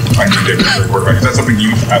not finding a different third quarterback. Is that something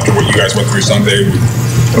after what you guys went through Sunday,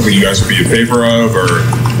 something you guys would be in favor of, or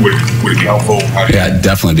would it be helpful? Yeah, I'd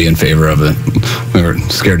definitely be in favor of it. We were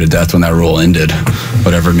scared to death when that rule ended,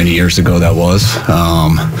 whatever many years ago that was.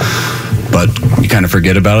 But you kind of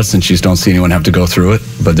forget about it since you just don't see anyone have to go through it.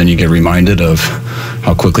 But then you get reminded of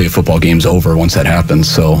how quickly a football game's over once that happens.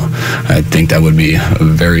 So I think that would be a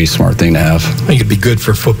very smart thing to have. I think it'd be good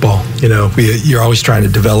for football. You know, you're always trying to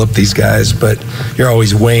develop these guys, but you're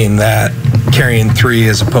always weighing that, carrying 3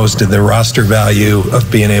 as opposed to the roster value of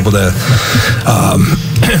being able to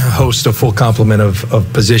host a full complement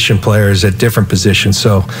of position players at different positions.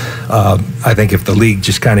 So I think if the league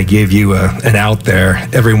just kind of gave you an out there,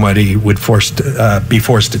 everybody would be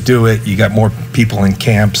forced to do it. You got more people in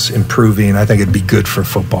camps improving. I think it'd be good for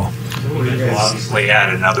football. We'll obviously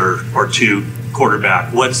add another or 2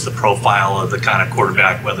 quarterback. What's the profile of the kind of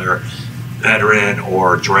quarterback, whether veteran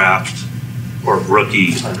or draft or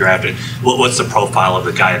rookie undrafted? What's the profile of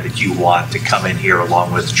the guy that you want to come in here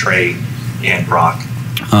along with Trey and Brock?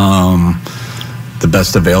 The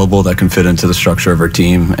best available that can fit into the structure of our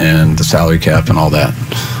team and the salary cap and all that.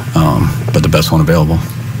 But the best one available.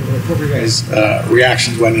 What were your guys'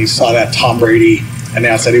 reactions when you saw that Tom Brady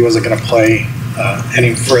announced that he wasn't going to play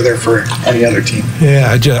any further for any other team?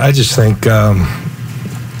 Yeah, I just think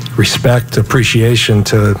respect, appreciation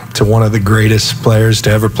to one of the greatest players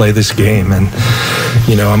to ever play this game. And,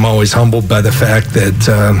 you know, I'm always humbled by the fact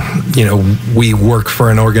that, you know, we work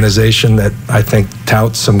for an organization that I think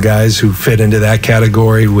touts some guys who fit into that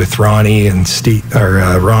category with Ronnie and Steve,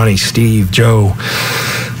 Joe,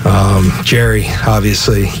 Jerry,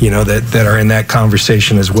 obviously, you know, that are in that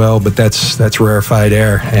conversation as well. But that's rarefied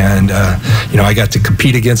air. And, you know, I got to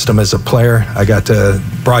compete against him as a player. I got to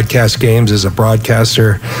broadcast games as a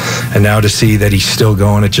broadcaster. And now to see that he's still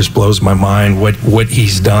going, it just blows my mind what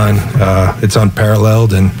he's done. It's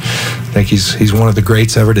unparalleled. And I think he's one of the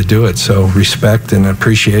greats ever to do it. So respect and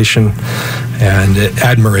appreciation and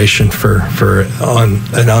admiration for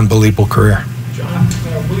an unbelievable career. John,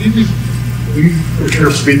 will you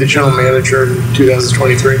return to be the general manager in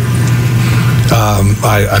 2023?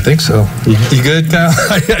 I think so. You good, Kyle?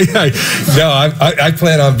 No, I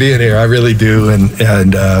plan on being here. I really do, and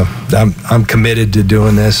I'm committed to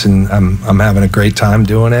doing this, and I'm having a great time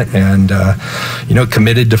doing it, and you know,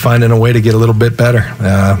 committed to finding a way to get a little bit better.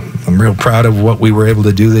 I'm real proud of what we were able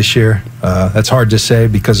to do this year. That's hard to say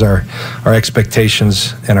because our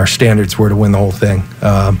expectations and our standards were to win the whole thing.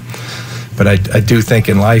 But I do think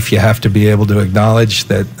in life you have to be able to acknowledge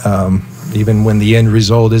that even when the end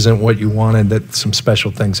result isn't what you wanted, that some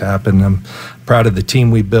special things happen. I'm proud of the team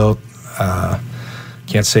we built.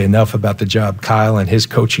 Can't say enough about the job Kyle and his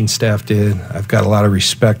coaching staff did. I've got a lot of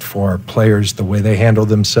respect for our players, the way they handle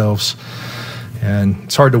themselves. And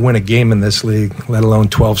it's hard to win a game in this league, let alone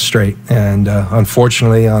 12 straight. And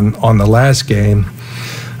unfortunately, on the last game,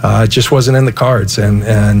 it just wasn't in the cards.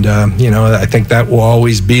 And you know, I think that will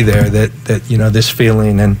always be there, that you know, this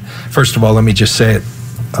feeling. And first of all, let me just say it.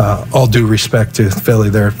 All due respect to Philly,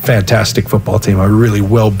 they're a fantastic football team, a really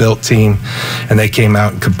well-built team, and they came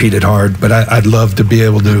out and competed hard. But I'd love to be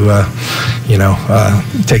able to,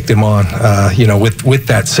 take them on, with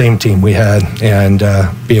that same team we had, and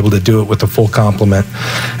be able to do it with a full complement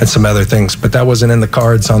and some other things. But that wasn't in the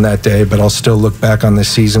cards on that day. But I'll still look back on this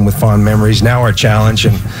season with fond memories. Now our challenge,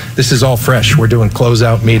 and this is all fresh. We're doing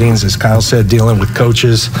closeout meetings, as Kyle said, dealing with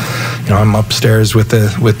coaches. You know, I'm upstairs with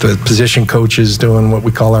the position coaches doing what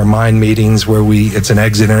we call our mind meetings, where it's an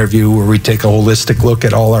exit interview where we take a holistic look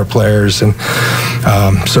at all our players. And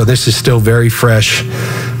so this is still very fresh,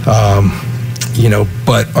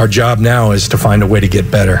 but our job now is to find a way to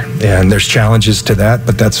get better. And there's challenges to that,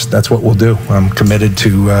 but that's what we'll do. I'm committed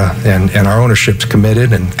to, and our ownership's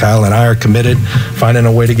committed, and Kyle and I are committed, finding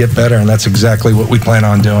a way to get better. And that's exactly what we plan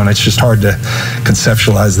on doing. It's just hard to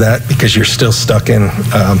conceptualize that because you're still stuck in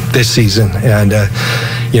this season. And,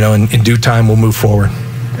 in due time, we'll move forward.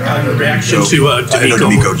 reaction to I know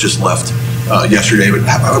D'Amico just left yesterday, but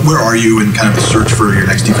where are you in kind of the search for your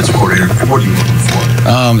next defensive coordinator? What are you looking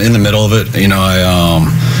for? In the middle of it, I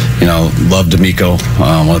love D'Amico,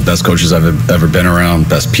 one of the best coaches I've ever been around,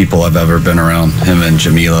 best people I've ever been around. Him and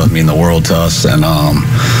Jamila mean the world to us, and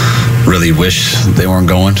really wish they weren't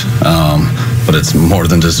going, but it's more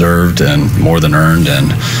than deserved and more than earned,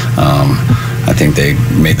 and I think they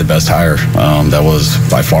made the best hire that was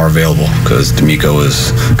by far available, because D'Amico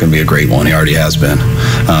is going to be a great one. He already has been.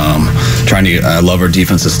 I love our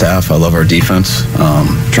defensive staff. I love our defense.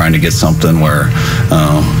 Trying to get something where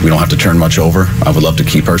we don't have to turn much over. I would love to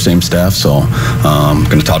keep our same staff, so I'm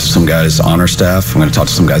going to talk to some guys on our staff. I'm going to talk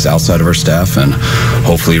to some guys outside of our staff, and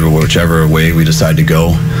hopefully whichever way we decide to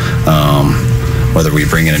go, whether we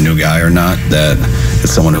bring in a new guy or not, that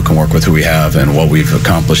it's someone who can work with who we have and what we've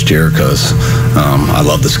accomplished here, because I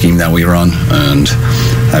love the scheme that we run, and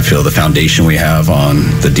I feel the foundation we have on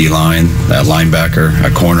the D-line, at linebacker,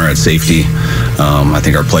 at corner, at safety, I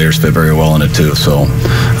think our players fit very well in it too, so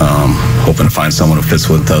hoping to find someone who fits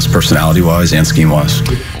with us personality-wise and scheme-wise.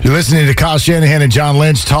 You're listening to Kyle Shanahan and John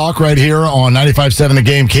Lynch talk right here on 95.7 The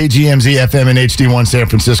Game, KGMZ FM and HD1 San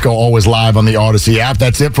Francisco, always live on the Odyssey app.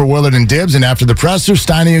 That's it for Willard and Dibbs, and after the presser,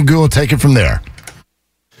 Steiny and Gould take it from there.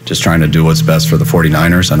 Just trying to do what's best for the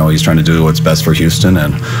 49ers. I know he's trying to do what's best for Houston,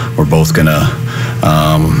 and we're both going to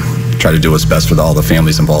try to do what's best for all the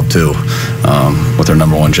families involved too, with their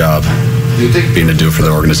number one job being to do for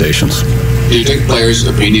their organizations. Do you take players'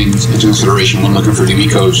 opinions into consideration when looking for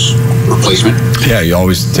D'Amico's replacement? Yeah, you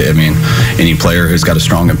always, any player who's got a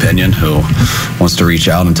strong opinion, who wants to reach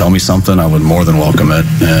out and tell me something, I would more than welcome it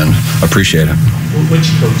and appreciate it. Which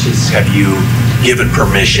coaches have you given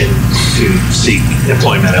permission to seek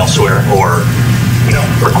employment elsewhere, or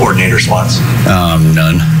coordinator spots?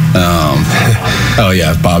 None.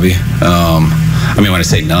 Bobby. When I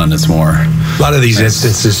say none, it's more. A lot of these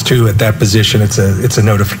instances too, at that position, it's a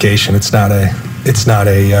notification. It's not a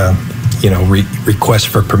request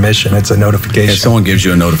for permission. It's a notification. If someone gives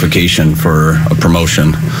you a notification for a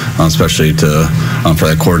promotion, especially for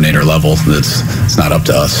that coordinator level, it's not up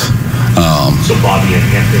to us. So Bobby and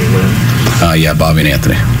Anthony Lynn? Bobby and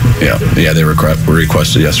Anthony. Yeah, they were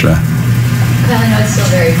requested yesterday. I know it's still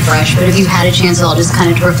very fresh, but have you had a chance at all just kind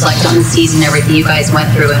of to reflect on the season, everything you guys went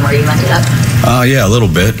through and where you ended up? A little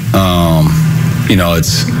bit.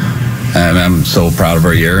 I'm so proud of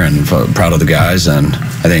our year and proud of the guys, and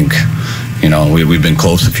I think we've been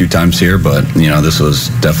close a few times here, but this was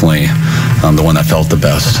definitely the one that felt the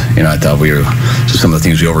best. I thought just some of the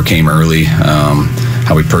things we overcame early,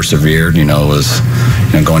 how we persevered. Was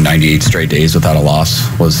going 98 straight days without a loss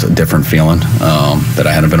was a different feeling that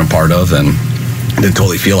I hadn't been a part of, and didn't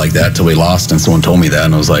totally feel like that till we lost. And someone told me that,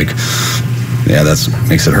 and I was like, yeah, that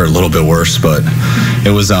makes it hurt a little bit worse. But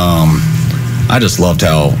it was, I just loved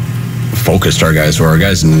how focused our guys were. Our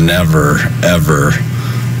guys never, ever,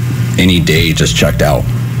 any day just checked out.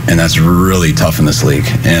 And that's really tough in this league.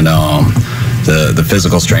 And the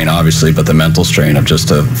physical strain, obviously, but the mental strain of just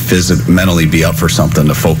to mentally be up for something,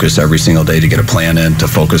 to focus every single day, to get a plan in, to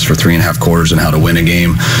focus for 3.5 quarters and how to win a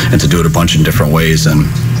game, and to do it a bunch of different ways. And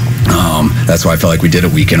that's why I felt like we did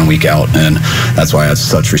it week in and week out, and that's why I have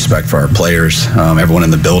such respect for our players, everyone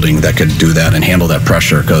in the building that could do that and handle that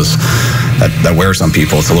pressure, because that wears on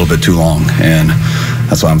people. It's a little bit too long, and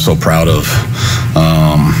that's why I'm so proud of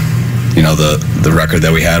the record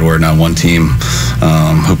that we had, where not one team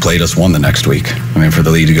who played us won the next week. For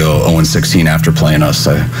the league to go 0-16 after playing us,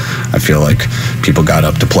 I feel like people got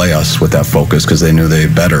up to play us with that focus because they knew they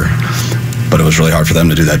better. But it was really hard for them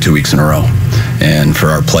to do that 2 weeks in a row. And for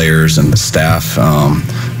our players and the staff,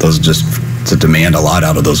 those just to demand a lot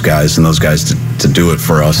out of those guys, and those guys to do it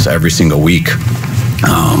for us every single week.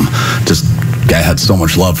 I had so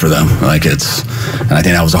much love for them. And I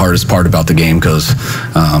think that was the hardest part about the game, because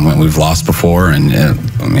when we've lost before, and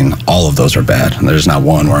all of those are bad. And there's not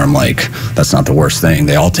one where I'm like, that's not the worst thing.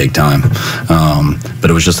 They all take time. But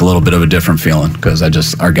it was just a little bit of a different feeling, because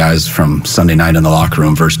our guys from Sunday night in the locker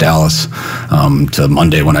room versus Dallas, to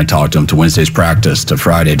Monday when I talked to them, to Wednesday's practice, to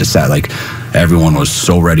Friday, to Saturday, everyone was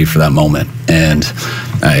so ready for that moment. And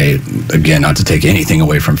again, not to take anything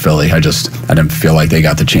away from Philly, I didn't feel like they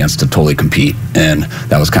got the chance to totally compete, and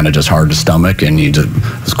that was kind of just hard to stomach. And it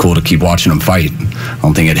was cool to keep watching them fight. I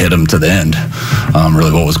don't think it hit them to the end,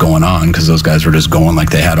 really what was going on, because those guys were just going like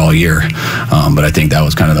they had all year. But I think that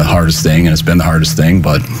was kind of the hardest thing, and it's been the hardest thing.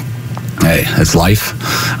 But hey, it's life.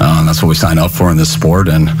 That's what we sign up for in this sport,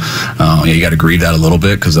 and you got to grieve that a little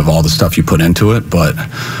bit because of all the stuff you put into it. But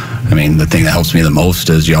I mean, the thing that helps me the most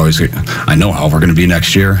is I know how we're going to be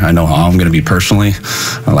next year. I know how I'm going to be personally,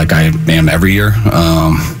 like I am every year.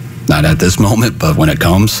 Not at this moment, but when it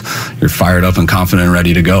comes, you're fired up and confident and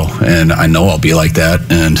ready to go. And I know I'll be like that,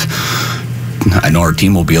 and I know our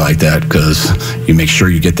team will be like that because you make sure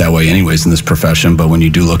you get that way anyways in this profession. But when you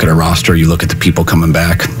do look at a roster, you look at the people coming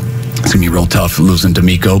back, it's going to be real tough losing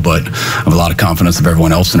D'Amico, but I have a lot of confidence of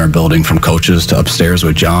everyone else in our building, from coaches to upstairs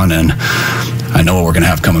with John, and I know what we're going to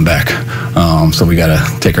have coming back. So we got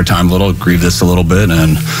to take our time a little, grieve this a little bit,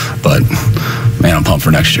 but man, I'm pumped for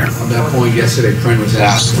next year. On that point, yesterday, Trent was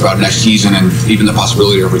asked about next season and even the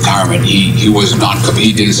possibility of retirement. He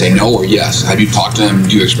didn't say no or yes. Have you talked to him?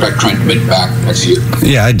 Do you expect Trent to be back next year?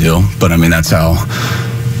 Yeah, I do, but I mean, that's how.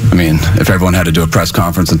 I mean, if everyone had to do a press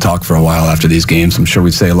conference and talk for a while after these games, I'm sure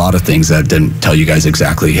we'd say a lot of things that didn't tell you guys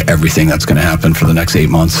exactly everything that's going to happen for the next 8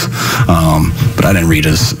 months. But I didn't read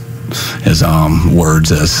his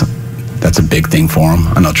words as that's a big thing for him.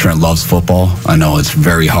 I know Trent loves football. I know it's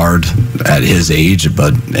very hard at his age,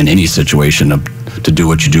 but in any situation to do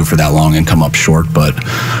what you do for that long and come up short. But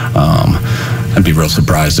I'd be real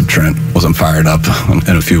surprised if Trent wasn't fired up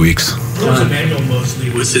in a few weeks. Where's Emmanuel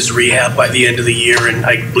Moseley with his rehab by the end of the year? And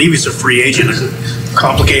I believe he's a free agent. Does it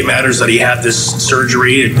complicate matters that he had this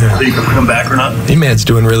surgery and that he can come back or not? E-Man's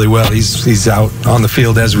doing really well. He's out on the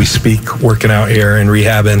field as we speak, working out here and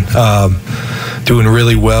rehabbing. Doing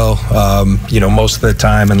really well, most of the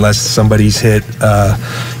time, unless somebody's hit, a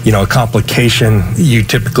complication, you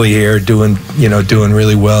typically hear doing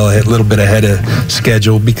really well, a little bit ahead of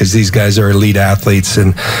schedule because these guys are elite athletes.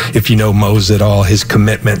 And if you know Mose at all, his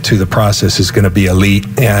commitment to the process is going to be elite.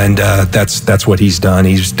 And that's what he's done.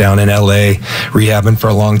 He's down in LA rehabbing for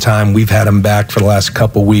a long time. We've had him back for the last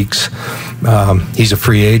couple weeks. He's a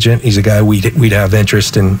free agent. He's a guy we'd have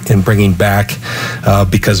interest in bringing back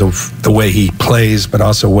because of the way he plays, but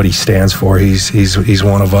also what he stands for. He's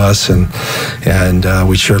one of us, and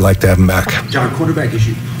we'd sure like to have him back. John, quarterback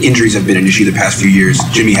issue. Injuries have been an issue the past few years.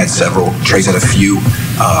 Jimmy had several. Trey's had a few.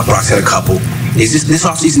 Brock's had a couple. Is this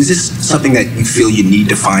offseason, is this something that you feel you need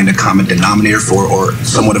to find a common denominator for or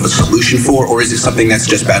somewhat of a solution for, or is it something that's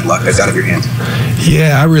just bad luck that's out of your hands?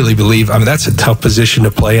 Yeah, I really believe, that's a tough position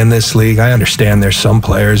to play in this league. I understand there's some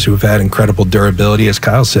players who've had incredible durability. As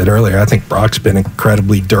Kyle said earlier, I think Brock's been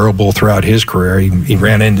incredibly durable throughout his career. He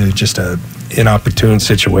ran into just a inopportune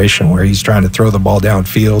situation where he's trying to throw the ball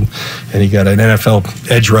downfield and you got an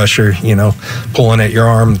NFL edge rusher, pulling at your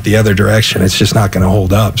arm the other direction. It's just not going to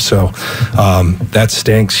hold up. So that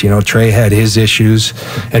stinks. Trey had his issues,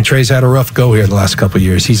 and Trey's had a rough go here the last couple of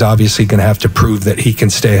years. He's obviously going to have to prove that he can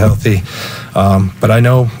stay healthy. But I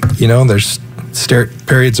know, there's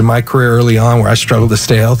periods of my career early on where I struggled to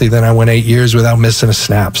stay healthy. Then I went 8 years without missing a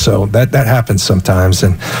snap. So that happens sometimes.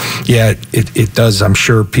 And yeah, it does. I'm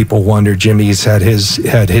sure people wonder. Jimmy's had his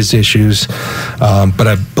issues.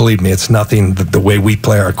 But believe me, it's nothing the way we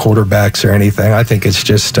play our quarterbacks or anything. I think it's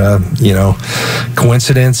just,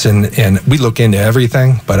 coincidence. And we look into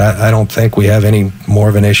everything, but I don't think we have any more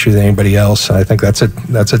of an issue than anybody else. I think that's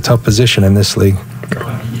a tough position in this league.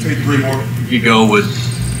 You go with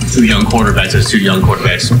two young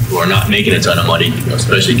quarterbacks who are not making a ton of money,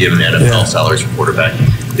 especially given the NFL salaries for quarterback.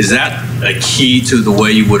 Is that a key to the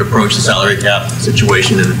way you would approach the salary cap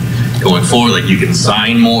situation and going forward? Like, you can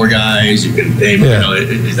sign more guys, you can pay more,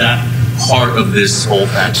 is that part of this whole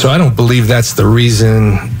package? So I don't believe that's the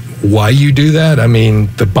reason why you do that.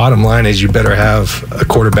 The bottom line is you better have a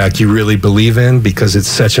quarterback you really believe in because it's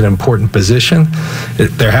such an important position.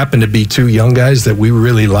 There happen to be two young guys that we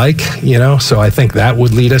really like, so I think that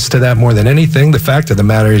would lead us to that more than anything. The fact of the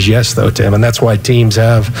matter is, yes, though, Tim, and that's why teams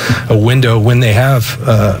have a window when they have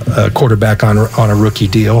a quarterback on a rookie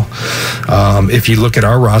deal. If you look at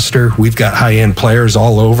our roster, we've got high-end players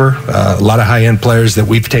all over, a lot of high-end players that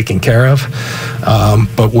we've taken care of,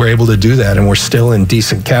 but we're able to do that, and we're still in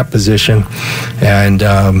decent cap position. And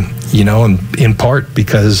in part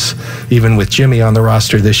because even with Jimmy on the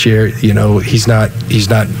roster this year, he's not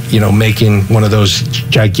making one of those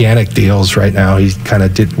gigantic deals right now.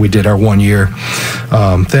 We did our 1 year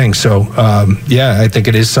thing. So I think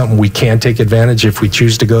it is something we can take advantage if we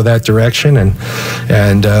choose to go that direction.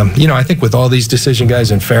 And I think with all these decision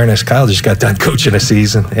guys, in fairness, Kyle just got done coaching a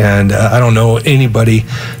season, and I don't know anybody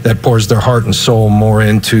that pours their heart and soul more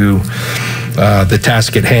into the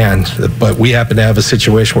task at hand. But we happen to have a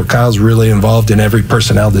situation where Kyle's really involved in every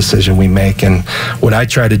personnel decision we make. And what I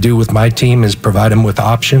try to do with my team is provide him with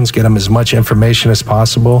options, get him as much information as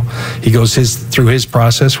possible. He goes through his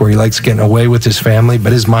process where he likes getting away with his family,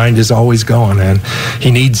 but his mind is always going, and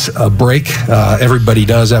he needs a break. Everybody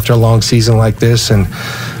does after a long season like this, and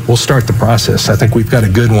we'll start the process. I think we've got a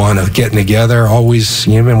good one of getting together. Always,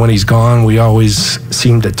 even when he's gone, we always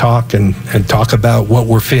seem to talk and talk about what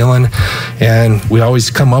we're feeling, and we always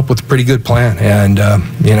come up with a pretty good plan. And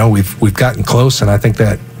we've gotten close, and I think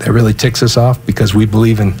that really ticks us off because we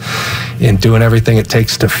believe in doing everything it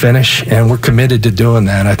takes to finish, and we're committed to doing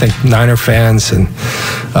that. I think Niner fans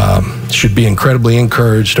should be incredibly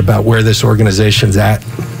encouraged about where this organization's at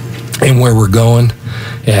and where we're going.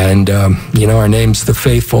 And, our name's The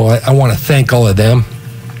Faithful. I want to thank all of them.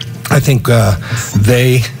 I think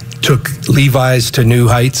they took Levi's to new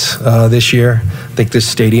heights this year. I think this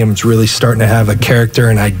stadium's really starting to have a character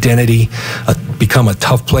and identity, become a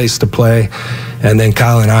tough place to play. And then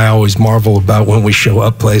Kyle and I always marvel about when we show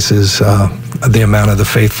up places, the amount of the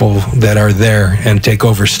faithful that are there and take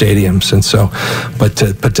over stadiums. And so, but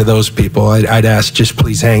to those people, I'd ask, just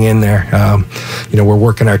please hang in there. We're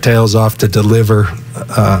working our tails off to deliver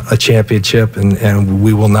a championship, and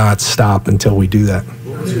we will not stop until we do that.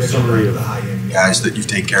 What's your summary of the high-end guys that you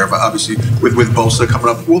take care of? Obviously, with Bosa coming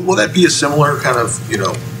up, will that be a similar kind of,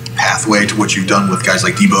 pathway to what you've done with guys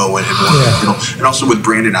like Debo and also with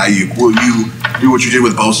Brandon Ayuk? Will you do what you did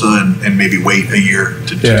with Bosa and maybe wait a year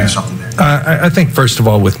to do something there? I think first of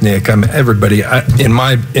all with Nick, everybody in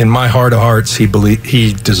my heart of hearts, he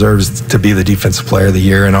deserves to be the defensive player of the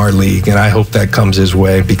year in our league, and I hope that comes his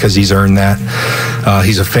way because he's earned that.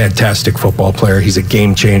 He's a fantastic football player. He's a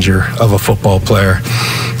game changer of a football player.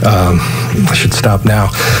 I should stop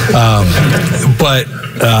now, but.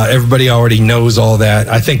 Everybody already knows all that.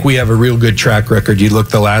 I think we have a real good track record. You look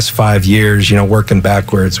the last 5 years, working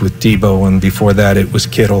backwards with Debo, and before that it was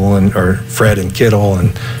Fred and Kittle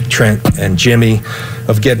and Trent and Jimmy,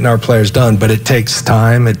 of getting our players done. But it takes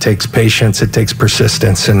time, it takes patience, it takes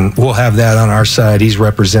persistence, and we'll have that on our side. He's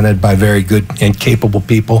represented by very good and capable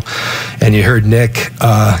people. And you heard Nick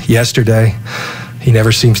yesterday. He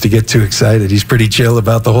never seems to get too excited. He's pretty chill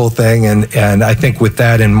about the whole thing. And I think with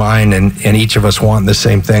that in mind and each of us wanting the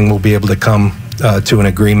same thing, we'll be able to come to an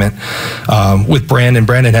agreement. With Brandon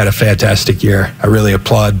had a fantastic year. I really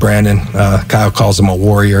applaud Brandon. Kyle calls him a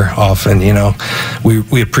warrior often.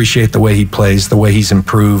 We appreciate the way he plays, the way he's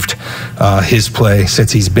improved his play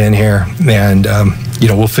since he's been here. And,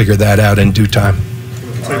 we'll figure that out in due time.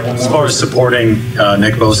 As far as supporting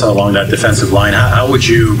Nick Bosa along that defensive line, how would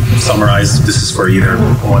you summarize, this is for either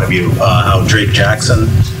one of you, how Drake Jackson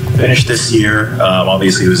finished this year?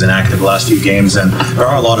 Obviously, he was inactive the last few games, and there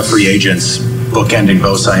are a lot of free agents bookending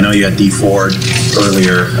Bosa. I know you had D Ford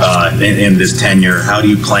earlier in this tenure. How do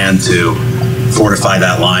you plan to fortify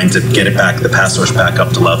that line to get it back, the pass rush back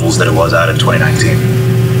up to levels that it was at in 2019?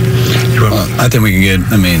 I think we can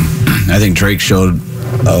I think Drake showed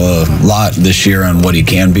a lot this year on what he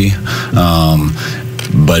can be,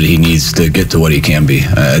 but he needs to get to what he can be.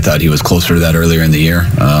 I thought he was closer to that earlier in the year.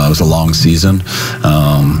 It was a long season,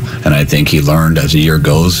 and I think he learned as the year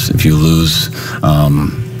goes, if you lose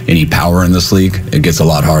any power in this league, it gets a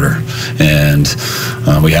lot harder. And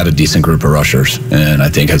we had a decent group of rushers, and I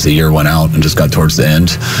think as the year went out and just got towards the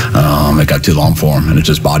end, it got too long for him, and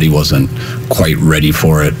his body wasn't quite ready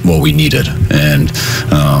for it, what we needed. And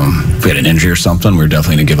if we had an injury or something, we were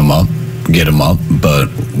definitely going to get him up, but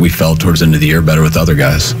we felt towards the end of the year better with other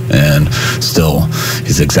guys. And still,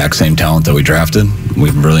 he's the exact same talent that we drafted. We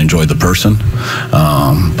really enjoyed the person.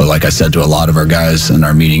 But like I said to a lot of our guys in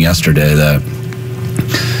our meeting yesterday, that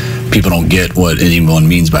people don't get what anyone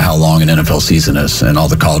means by how long an NFL season is. And all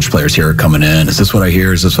the college players here are coming in. Is this what I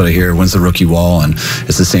hear? Is this what I hear? When's the rookie wall? And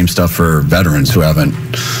it's the same stuff for veterans who haven't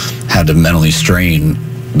had to mentally strain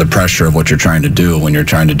the pressure of what you're trying to do when you're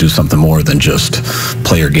trying to do something more than just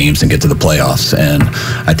play your games and get to the playoffs. And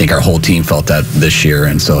I think our whole team felt that this year,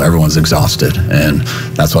 and so everyone's exhausted. And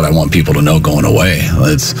that's what I want people to know going away.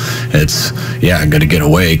 I'm going to get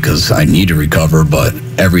away because I need to recover, but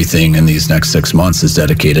everything in these next 6 months is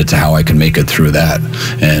dedicated to how I can make it through that.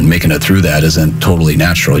 And making it through that isn't totally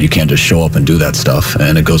natural. You can't just show up and do that stuff.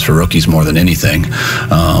 And it goes for rookies more than anything.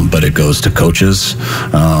 But it goes to coaches.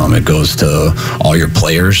 It goes to all your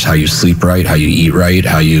players, how you sleep right, how you eat right,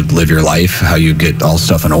 how you live your life, how you get all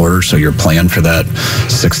stuff in order. So you're planned for that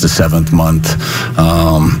 6th to 7th month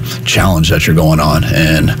challenge that you're going on.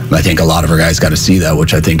 And I think a lot of our guys got to see that,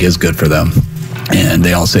 which I think is good for them. And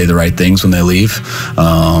they all say the right things when they leave.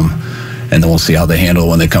 and then we'll see how they handle it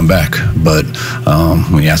when they come back. But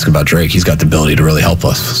when you ask about Drake, he's got the ability to really help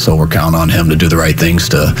us. So we're counting on him to do the right things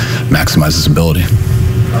to maximize his ability.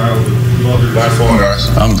 Last one, guys.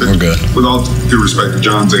 We're good. With all due respect to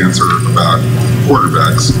John's answer about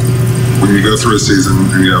quarterbacks, when you go through a season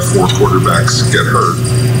and you have 4 quarterbacks get hurt,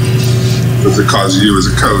 does it cause you as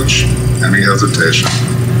a coach any hesitation?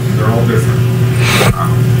 They're all different.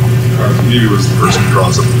 Cause you as the person who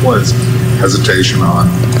draws up the plays, hesitation on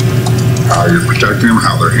how you're protecting them,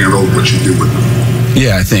 how they're handled, what you do with them.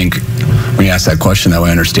 Yeah, I think when you ask that question, that way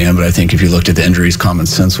I understand. But I think if you looked at the injuries, common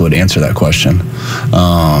sense would answer that question.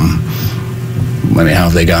 How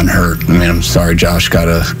have they gotten hurt? I'm sorry, Josh got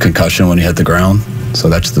a concussion when he hit the ground. So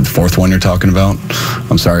that's the 4th one you're talking about.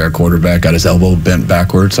 I'm sorry, our quarterback got his elbow bent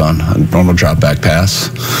backwards on a normal drop back pass.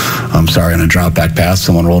 I'm sorry, on a drop back pass,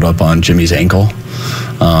 someone rolled up on Jimmy's ankle.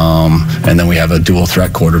 And then we have a dual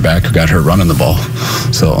threat quarterback who got hurt running the ball.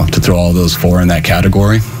 So to throw all those 4 in that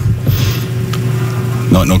category,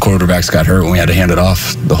 no quarterbacks got hurt when we had to hand it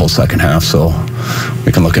off the whole second half. So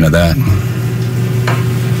we can look into that.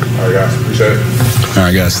 All right, guys. Appreciate it. All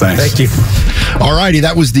right, guys. Thanks. Thank you. All righty,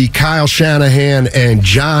 that was the Kyle Shanahan and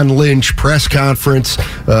John Lynch press conference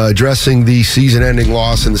addressing the season-ending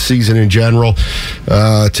loss and the season in general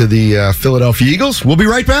to the Philadelphia Eagles. We'll be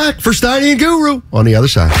right back for Steiny and Guru on the other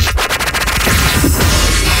side.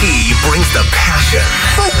 He brings the passion.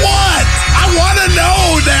 For what? I want to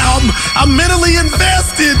know now. I'm mentally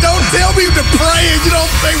invested. Don't tell me to pray and you don't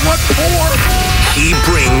say what for. He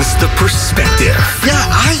brings the perspective. Yeah,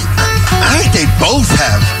 I think they both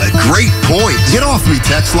have a great point. Get off me,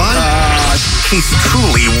 text line. He's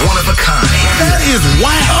truly one of a kind. That is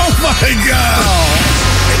wow. Oh, my God.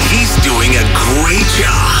 And he's doing a great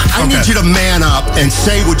job. I need you to man up and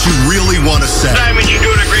say what you really want to say. Simon, you're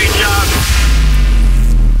doing a great job.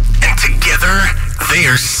 And together,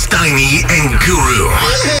 they're Steiny and Guru.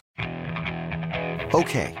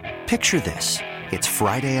 Okay, picture this. It's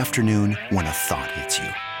Friday afternoon when a thought hits you.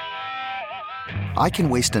 I can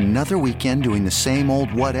waste another weekend doing the same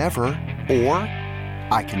old whatever, or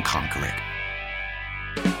I can conquer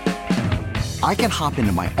it. I can hop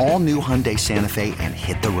into my all-new Hyundai Santa Fe and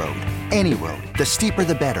hit the road. Any road. The steeper,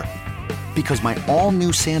 the better. Because my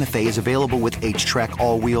all-new Santa Fe is available with H-Track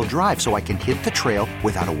all-wheel drive, so I can hit the trail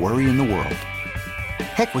without a worry in the world.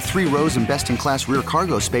 Heck, with 3 rows and best-in-class rear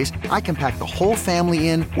cargo space, I can pack the whole family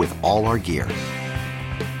in with all our gear.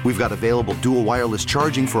 We've got available dual wireless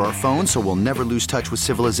charging for our phones, so we'll never lose touch with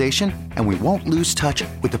civilization, and we won't lose touch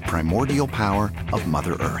with the primordial power of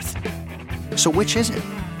Mother Earth. So which is it?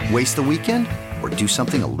 Waste the weekend or do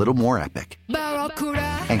something a little more epic?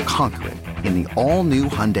 And conquer it in the all-new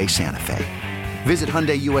Hyundai Santa Fe. Visit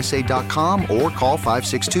HyundaiUSA.com or call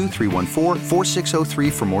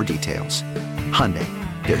 562-314-4603 for more details. Hyundai,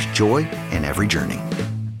 there's joy in every journey.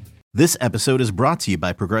 This episode is brought to you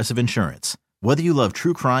by Progressive Insurance. Whether you love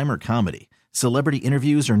true crime or comedy, celebrity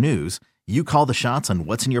interviews or news, you call the shots on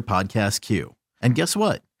what's in your podcast queue. And guess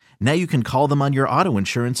what? Now you can call them on your auto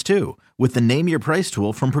insurance too with the Name Your Price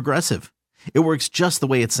tool from Progressive. It works just the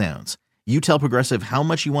way it sounds. You tell Progressive how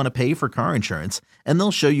much you want to pay for car insurance, and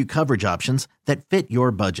they'll show you coverage options that fit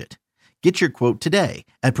your budget. Get your quote today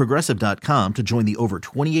at Progressive.com to join the over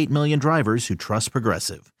 28 million drivers who trust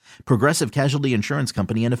Progressive. Progressive Casualty Insurance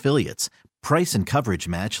Company and Affiliates. Price and coverage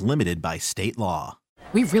match limited by state law.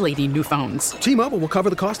 We really need new phones. T-Mobile will cover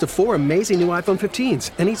the cost of 4 amazing new iPhone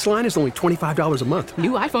 15s, and each line is only $25 a month.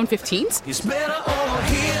 New iPhone 15s? It's better over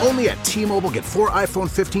here. Only at T-Mobile, get 4 iPhone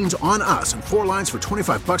 15s on us and 4 lines for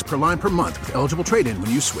 $25 per line per month with eligible trade-in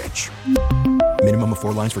when you switch. Minimum of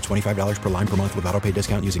 4 lines for $25 per line per month with autopay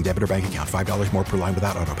discount using debit or bank account. $5 more per line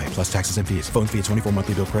without autopay, plus taxes and fees. Phone fee at 24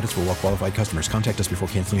 monthly bill credits for well-qualified customers. Contact us before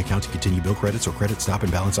canceling account to continue bill credits or credit stop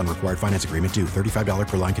and balance on required finance agreement due. $35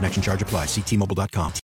 per line connection charge applies. See T-Mobile.com.